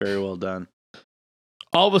 Very well done.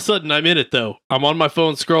 All of a sudden, I'm in it, though. I'm on my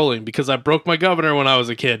phone scrolling because I broke my governor when I was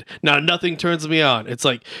a kid. Now, nothing turns me on. It's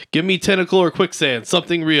like, give me tentacle or quicksand,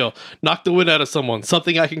 something real. Knock the wind out of someone,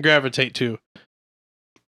 something I can gravitate to.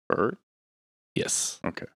 Bert? Yes.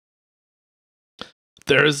 Okay.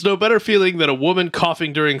 There is no better feeling than a woman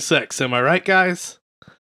coughing during sex. Am I right, guys?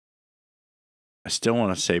 I still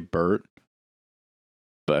want to say Bert,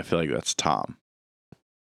 but I feel like that's Tom.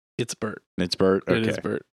 It's Bert. It's Bert? Okay. It is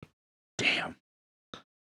Bert. Damn.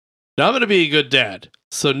 Now, I'm going to be a good dad.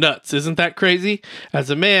 So nuts. Isn't that crazy? As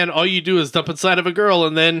a man, all you do is dump inside of a girl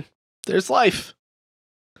and then there's life.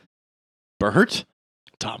 Bert?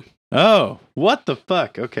 Tom. Oh, what the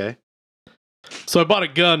fuck? Okay. So I bought a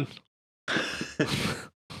gun.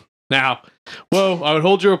 Now, whoa, I would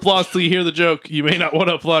hold your applause till you hear the joke. You may not want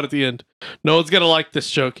to applaud at the end. No one's going to like this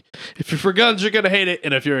joke. If you're for guns, you're going to hate it.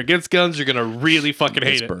 And if you're against guns, you're going to really fucking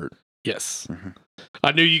hate it. Bert. Yes. Mm-hmm.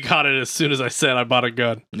 I knew you got it as soon as I said I bought a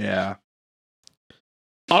gun. Yeah.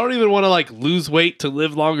 I don't even want to like lose weight to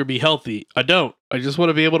live long or be healthy. I don't. I just want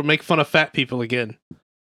to be able to make fun of fat people again.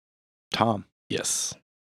 Tom. Yes.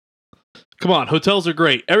 Come on, hotels are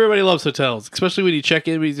great. Everybody loves hotels, especially when you check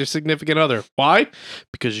in with your significant other. Why?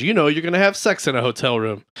 Because you know you're going to have sex in a hotel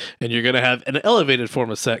room, and you're going to have an elevated form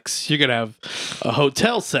of sex. You're going to have a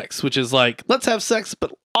hotel sex, which is like, let's have sex,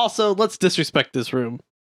 but also let's disrespect this room.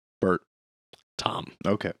 Bert. Tom.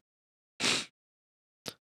 Okay.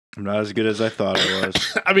 I'm not as good as I thought I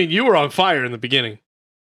was. I mean, you were on fire in the beginning.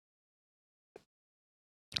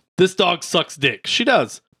 This dog sucks dick. She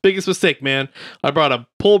does. Biggest mistake, man. I brought a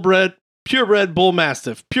purebred bull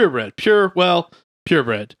mastiff. Purebred.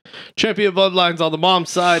 Purebred. Champion bloodlines on the mom's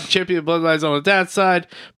side. Champion bloodlines on the dad's side.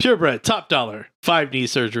 Purebred. Top dollar. 5 knee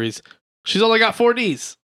surgeries. She's only got 4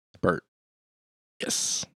 knees. Bert.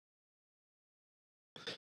 Yes.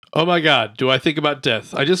 Oh my God, do I think about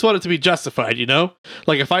death? I just want it to be justified, you know?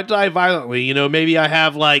 Like, if I die violently, you know, maybe I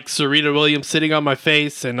have, like, Serena Williams sitting on my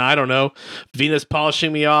face and, I don't know, Venus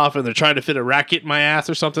polishing me off and they're trying to fit a racket in my ass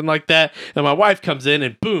or something like that, and my wife comes in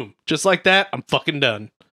and boom, just like that, I'm fucking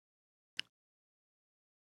done.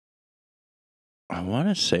 I want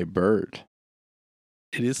to say Bert.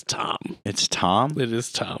 It is Tom. It's Tom? It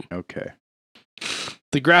is Tom. Okay.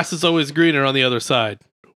 The grass is always greener on the other side.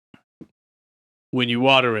 When you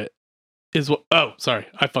water it, is what. Oh, sorry,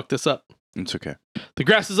 I fucked this up. It's okay. The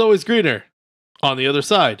grass is always greener on the other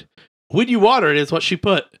side. When you water it, is what she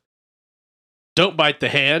put. Don't bite the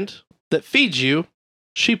hand that feeds you,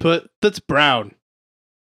 she put, that's brown.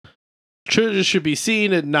 Children should be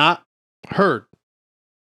seen and not heard.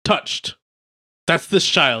 Touched. That's this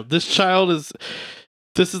child. This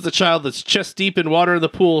is the child that's chest deep in water in the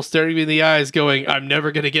pool, staring me in the eyes, going, I'm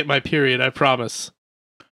never going to get my period, I promise.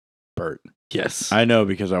 Bert. Yes. I know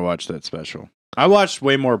because I watched that special. I watched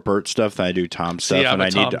way more Bert stuff than I do Tom stuff, See, and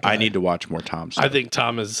I'm a I need to watch more Tom stuff. I think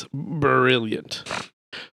Tom is brilliant.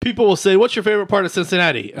 People will say, what's your favorite part of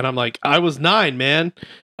Cincinnati? And I'm like, I was 9, man.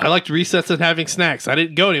 I liked recess and having snacks. I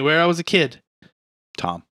didn't go anywhere. I was a kid.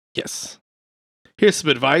 Tom. Yes. Here's some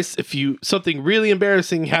advice. If something really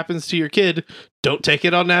embarrassing happens to your kid, don't take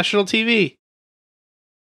it on national TV.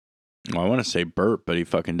 Well, I want to say Bert, but he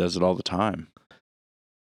fucking does it all the time.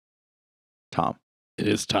 Tom. It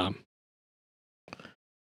is Tom.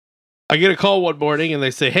 I get a call one morning and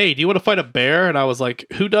they say, hey, do you want to fight a bear? And I was like,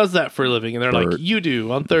 who does that for a living? And they're Bert. like, you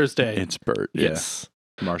do on Thursday. It's Bert. Yes.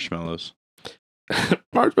 Yeah. Marshmallows.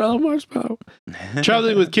 Marshmallow.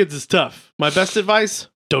 Traveling with kids is tough. My best advice: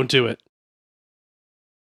 don't do it.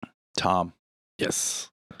 Tom. Yes.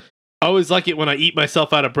 I always like it when I eat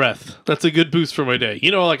myself out of breath. That's a good boost for my day. You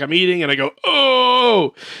know, like I'm eating and I go,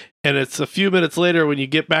 oh! And it's a few minutes later when you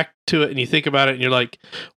get back to it and you think about it and you're like,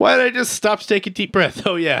 why did I just stop to take a deep breath?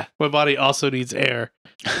 Oh, yeah. My body also needs air.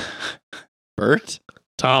 Bert?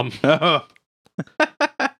 Tom. Oh.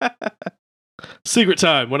 Secret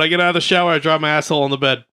time. When I get out of the shower, I dry my asshole on the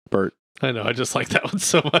bed. Bert. I know. I just like that one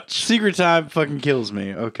so much. Secret time fucking kills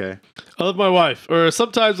me. Okay. I love my wife. Or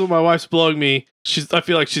sometimes when my wife's blowing me, I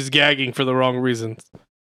feel like she's gagging for the wrong reasons.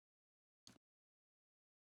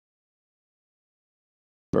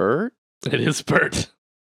 Bert? It is Bert.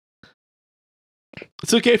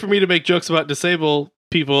 It's okay for me to make jokes about disabled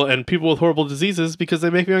people and people with horrible diseases because they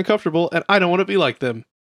make me uncomfortable and I don't want to be like them.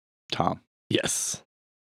 Tom. Yes.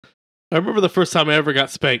 I remember the first time I ever got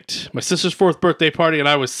spanked. My sister's 4th birthday party and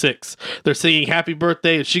I was 6. They're singing happy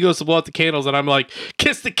birthday and she goes to blow out the candles and I'm like,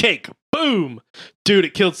 kiss the cake. Boom. Dude,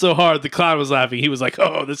 it killed so hard the clown was laughing. He was like,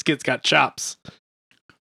 oh, this kid's got chops.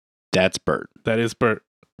 That's Bert. That is Bert.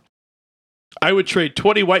 I would trade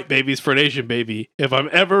 20 white babies for an Asian baby. If I'm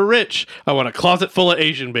ever rich, I want a closet full of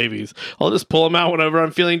Asian babies. I'll just pull them out whenever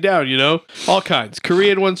I'm feeling down, you know? All kinds.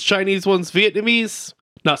 Korean ones, Chinese ones, Vietnamese.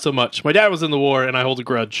 Not so much. My dad was in the war and I hold a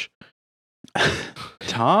grudge.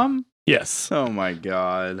 Tom? Yes. Oh my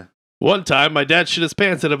god. One time, my dad shit his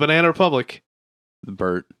pants at a Banana Republic.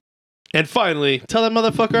 Bert. And finally, tell that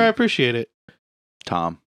motherfucker I appreciate it.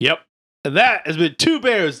 Tom. Yep. And that has been 2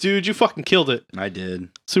 bears, dude. You fucking killed it. I did.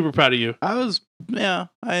 Super proud of you. I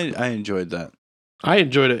enjoyed that. I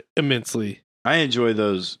enjoyed it immensely. I enjoy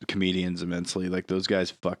those comedians immensely. Like, those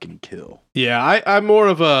guys fucking kill. Yeah, I'm more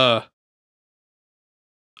of a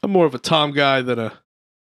Tom guy than a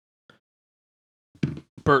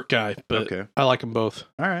Bert guy, but Okay. I like them both.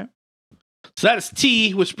 All right. So that is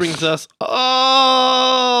T, which brings us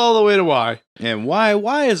all the way to Y. And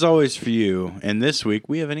why is always for you. And this week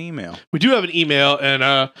we have an email. We do have an email, and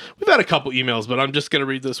we've had a couple emails, but I'm just going to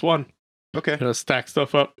read this one. Okay. Stack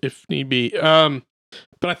stuff up if need be.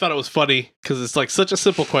 But I thought it was funny because it's like such a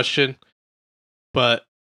simple question, but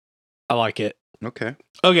I like it. Okay.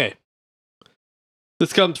 Okay.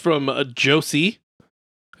 This comes from Josie,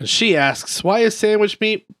 and she asks, why is sandwich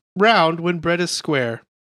meat round when bread is square?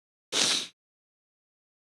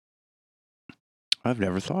 I've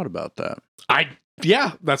never thought about that.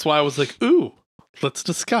 Yeah, that's why I was like, ooh, let's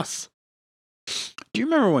discuss. Do you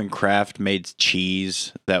remember when Kraft made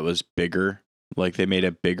cheese that was bigger? Like they made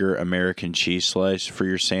a bigger American cheese slice for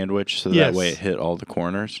your sandwich so Yes. that way it hit all the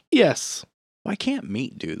corners? Yes. Why can't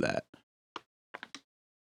meat do that?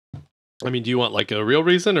 I mean, do you want like a real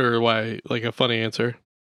reason or why, like a funny answer?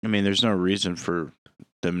 I mean, there's no reason for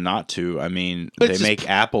them not to. I mean, It's they just- make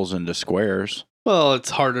apples into squares. Well, it's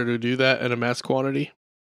harder to do that in a mass quantity.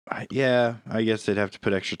 I guess they'd have to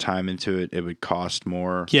put extra time into it. It would cost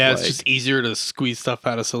more. Yeah, it's like- just easier to squeeze stuff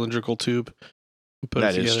out of cylindrical tube. And put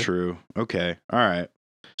That it is together. true. Okay. All right.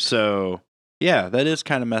 So, yeah, that is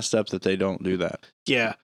kind of messed up that they don't do that.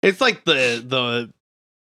 Yeah, it's like the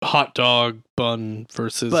hot dog bun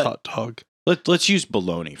versus But- hot dog. Let's use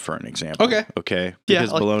bologna for an example. Okay. Okay. Yeah,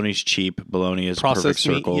 Because like- bologna's cheap. Bologna is a perfect Processed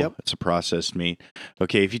meat, circle. yep. It's a processed meat.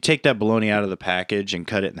 Okay. If you take that bologna out of the package and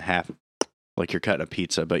cut it in half, like you're cutting a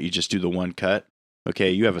pizza, but you just do the one cut. Okay.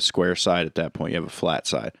 You have a square side at that point. You have a flat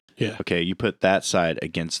side. Yeah. Okay. You put that side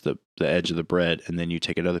against the edge of the bread, and then you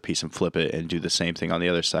take another piece and flip it and do the same thing on the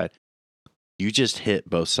other side. You just hit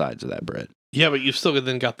both sides of that bread. Yeah, but you've still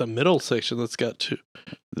then got the middle section that's got two.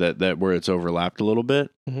 That where it's overlapped a little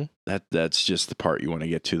bit. Mhm. That's just the part you want to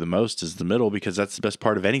get to the most is the middle, because that's the best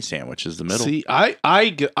part of any sandwich is the middle. See,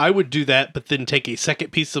 I would do that, but then take a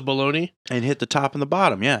second piece of bologna. And hit the top and the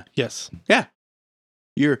bottom. Yeah. Yes.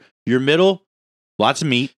 Your middle, lots of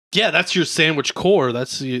meat. Yeah, that's your sandwich core.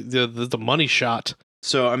 That's the money shot.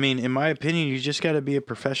 So I mean, in my opinion, you just got to be a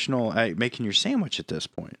professional at making your sandwich at this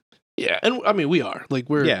point. Yeah, and I mean we are like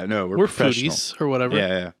we're we're professional. foodies or whatever.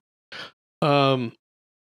 Yeah.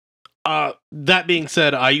 That being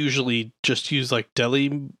said, I usually just use like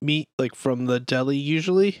deli meat, like from the deli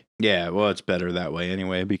usually. Yeah, well, it's better that way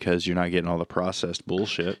anyway because you're not getting all the processed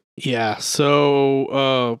bullshit. Yeah,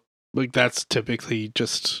 so like that's typically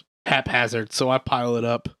just haphazard, so I pile it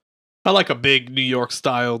up. I like a big New York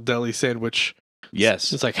style deli sandwich.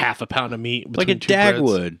 Yes. It's like half a pound of meat. Like a between two breads.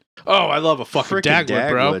 Dagwood. Oh, I love a fucking Frickin' Dagwood,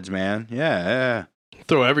 bro. Dagwoods, man. Yeah.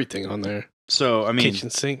 Throw everything on there. So, I mean, Kitchen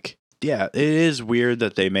sink. yeah, it is weird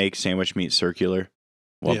that they make sandwich meat circular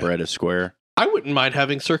while Yeah. bread is square. I wouldn't mind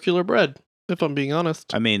having circular bread. if I'm being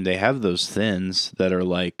honest. I mean, they have those thins that are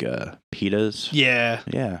like pitas. Yeah.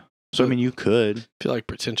 Yeah. So, I mean, you could. I feel like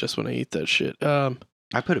pretentious when I eat that shit. I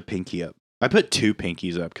put a pinky up. I put 2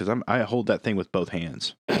 pinkies up because I hold that thing with both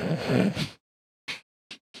hands.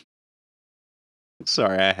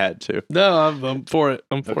 Sorry, I had to. No, I'm for it.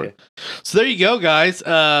 I'm for it. So there you go, guys.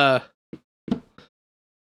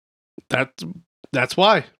 That's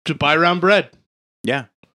why. To buy round bread. Yeah.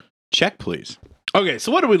 Check, please. Okay,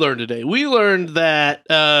 so what did we learn today? We learned that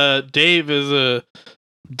Dave is a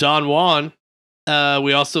Don Juan.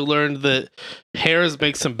 We also learned that Harris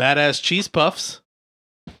makes some badass cheese puffs.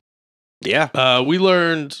 Yeah. We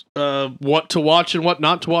learned what to watch and what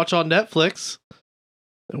not to watch on Netflix.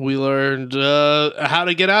 We learned how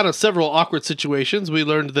to get out of several awkward situations. We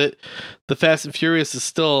learned that the Fast and Furious is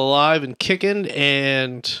still alive and kicking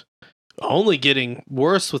and only getting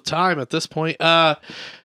worse with time at this point.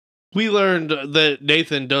 We learned that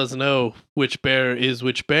Nathan does know which bear is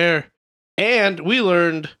which bear. And we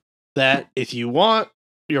learned that if you want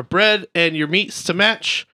your bread and your meats to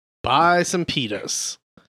match, buy some pitas.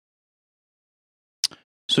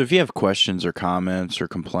 So if you have questions or comments or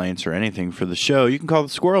complaints or anything for the show, you can call the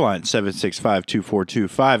Squirrel line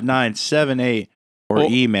 765-242-5978 or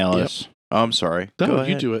email us. Oh, I'm sorry. No, Go you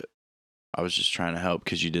ahead. do it. I was just trying to help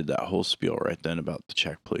because you did that whole spiel right then about the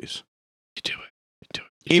check, please. You do it.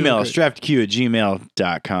 You're Email doing us, great.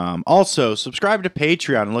 draftyq@gmail.com. Also, subscribe to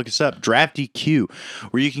Patreon and look us up, DraftyQ,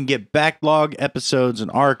 where you can get backlog episodes and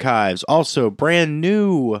archives. Also, brand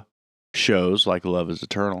new shows like Love is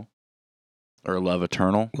Eternal. Or Love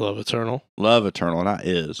Eternal. Love Eternal. Love Eternal, not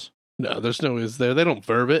is. No, there's no is there. They don't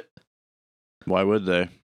verb it. Why would they?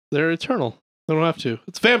 They're eternal. They don't have to.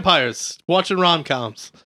 It's vampires watching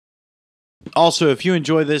rom-coms. Also, if you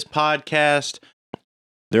enjoy this podcast,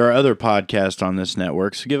 there are other podcasts on this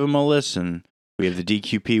network, so give them a listen. We have the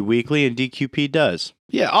DQP Weekly and DQP Does.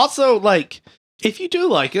 Yeah, also, like, if you do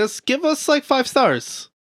like us, give us, 5 stars.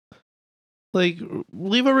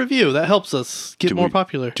 Leave a review. That helps us get more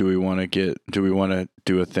popular. Do we want to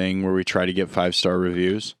do a thing where we try to get 5-star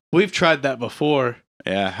reviews? We've tried that before.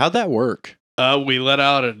 Yeah, how'd that work? We let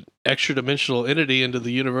out an extra dimensional entity into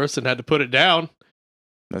the universe and had to put it down.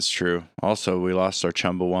 That's true. Also, we lost our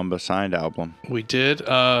Chumbawamba signed album. We did.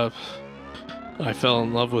 I fell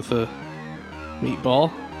in love with a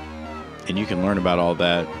meatball. And you can learn about all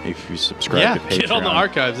that if you subscribe to Patreon. Get on the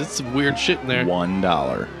archives. It's some weird shit in there.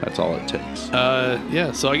 $1. That's all it takes.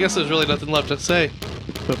 Yeah, so I guess there's really nothing left to say.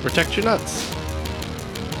 But protect your nuts.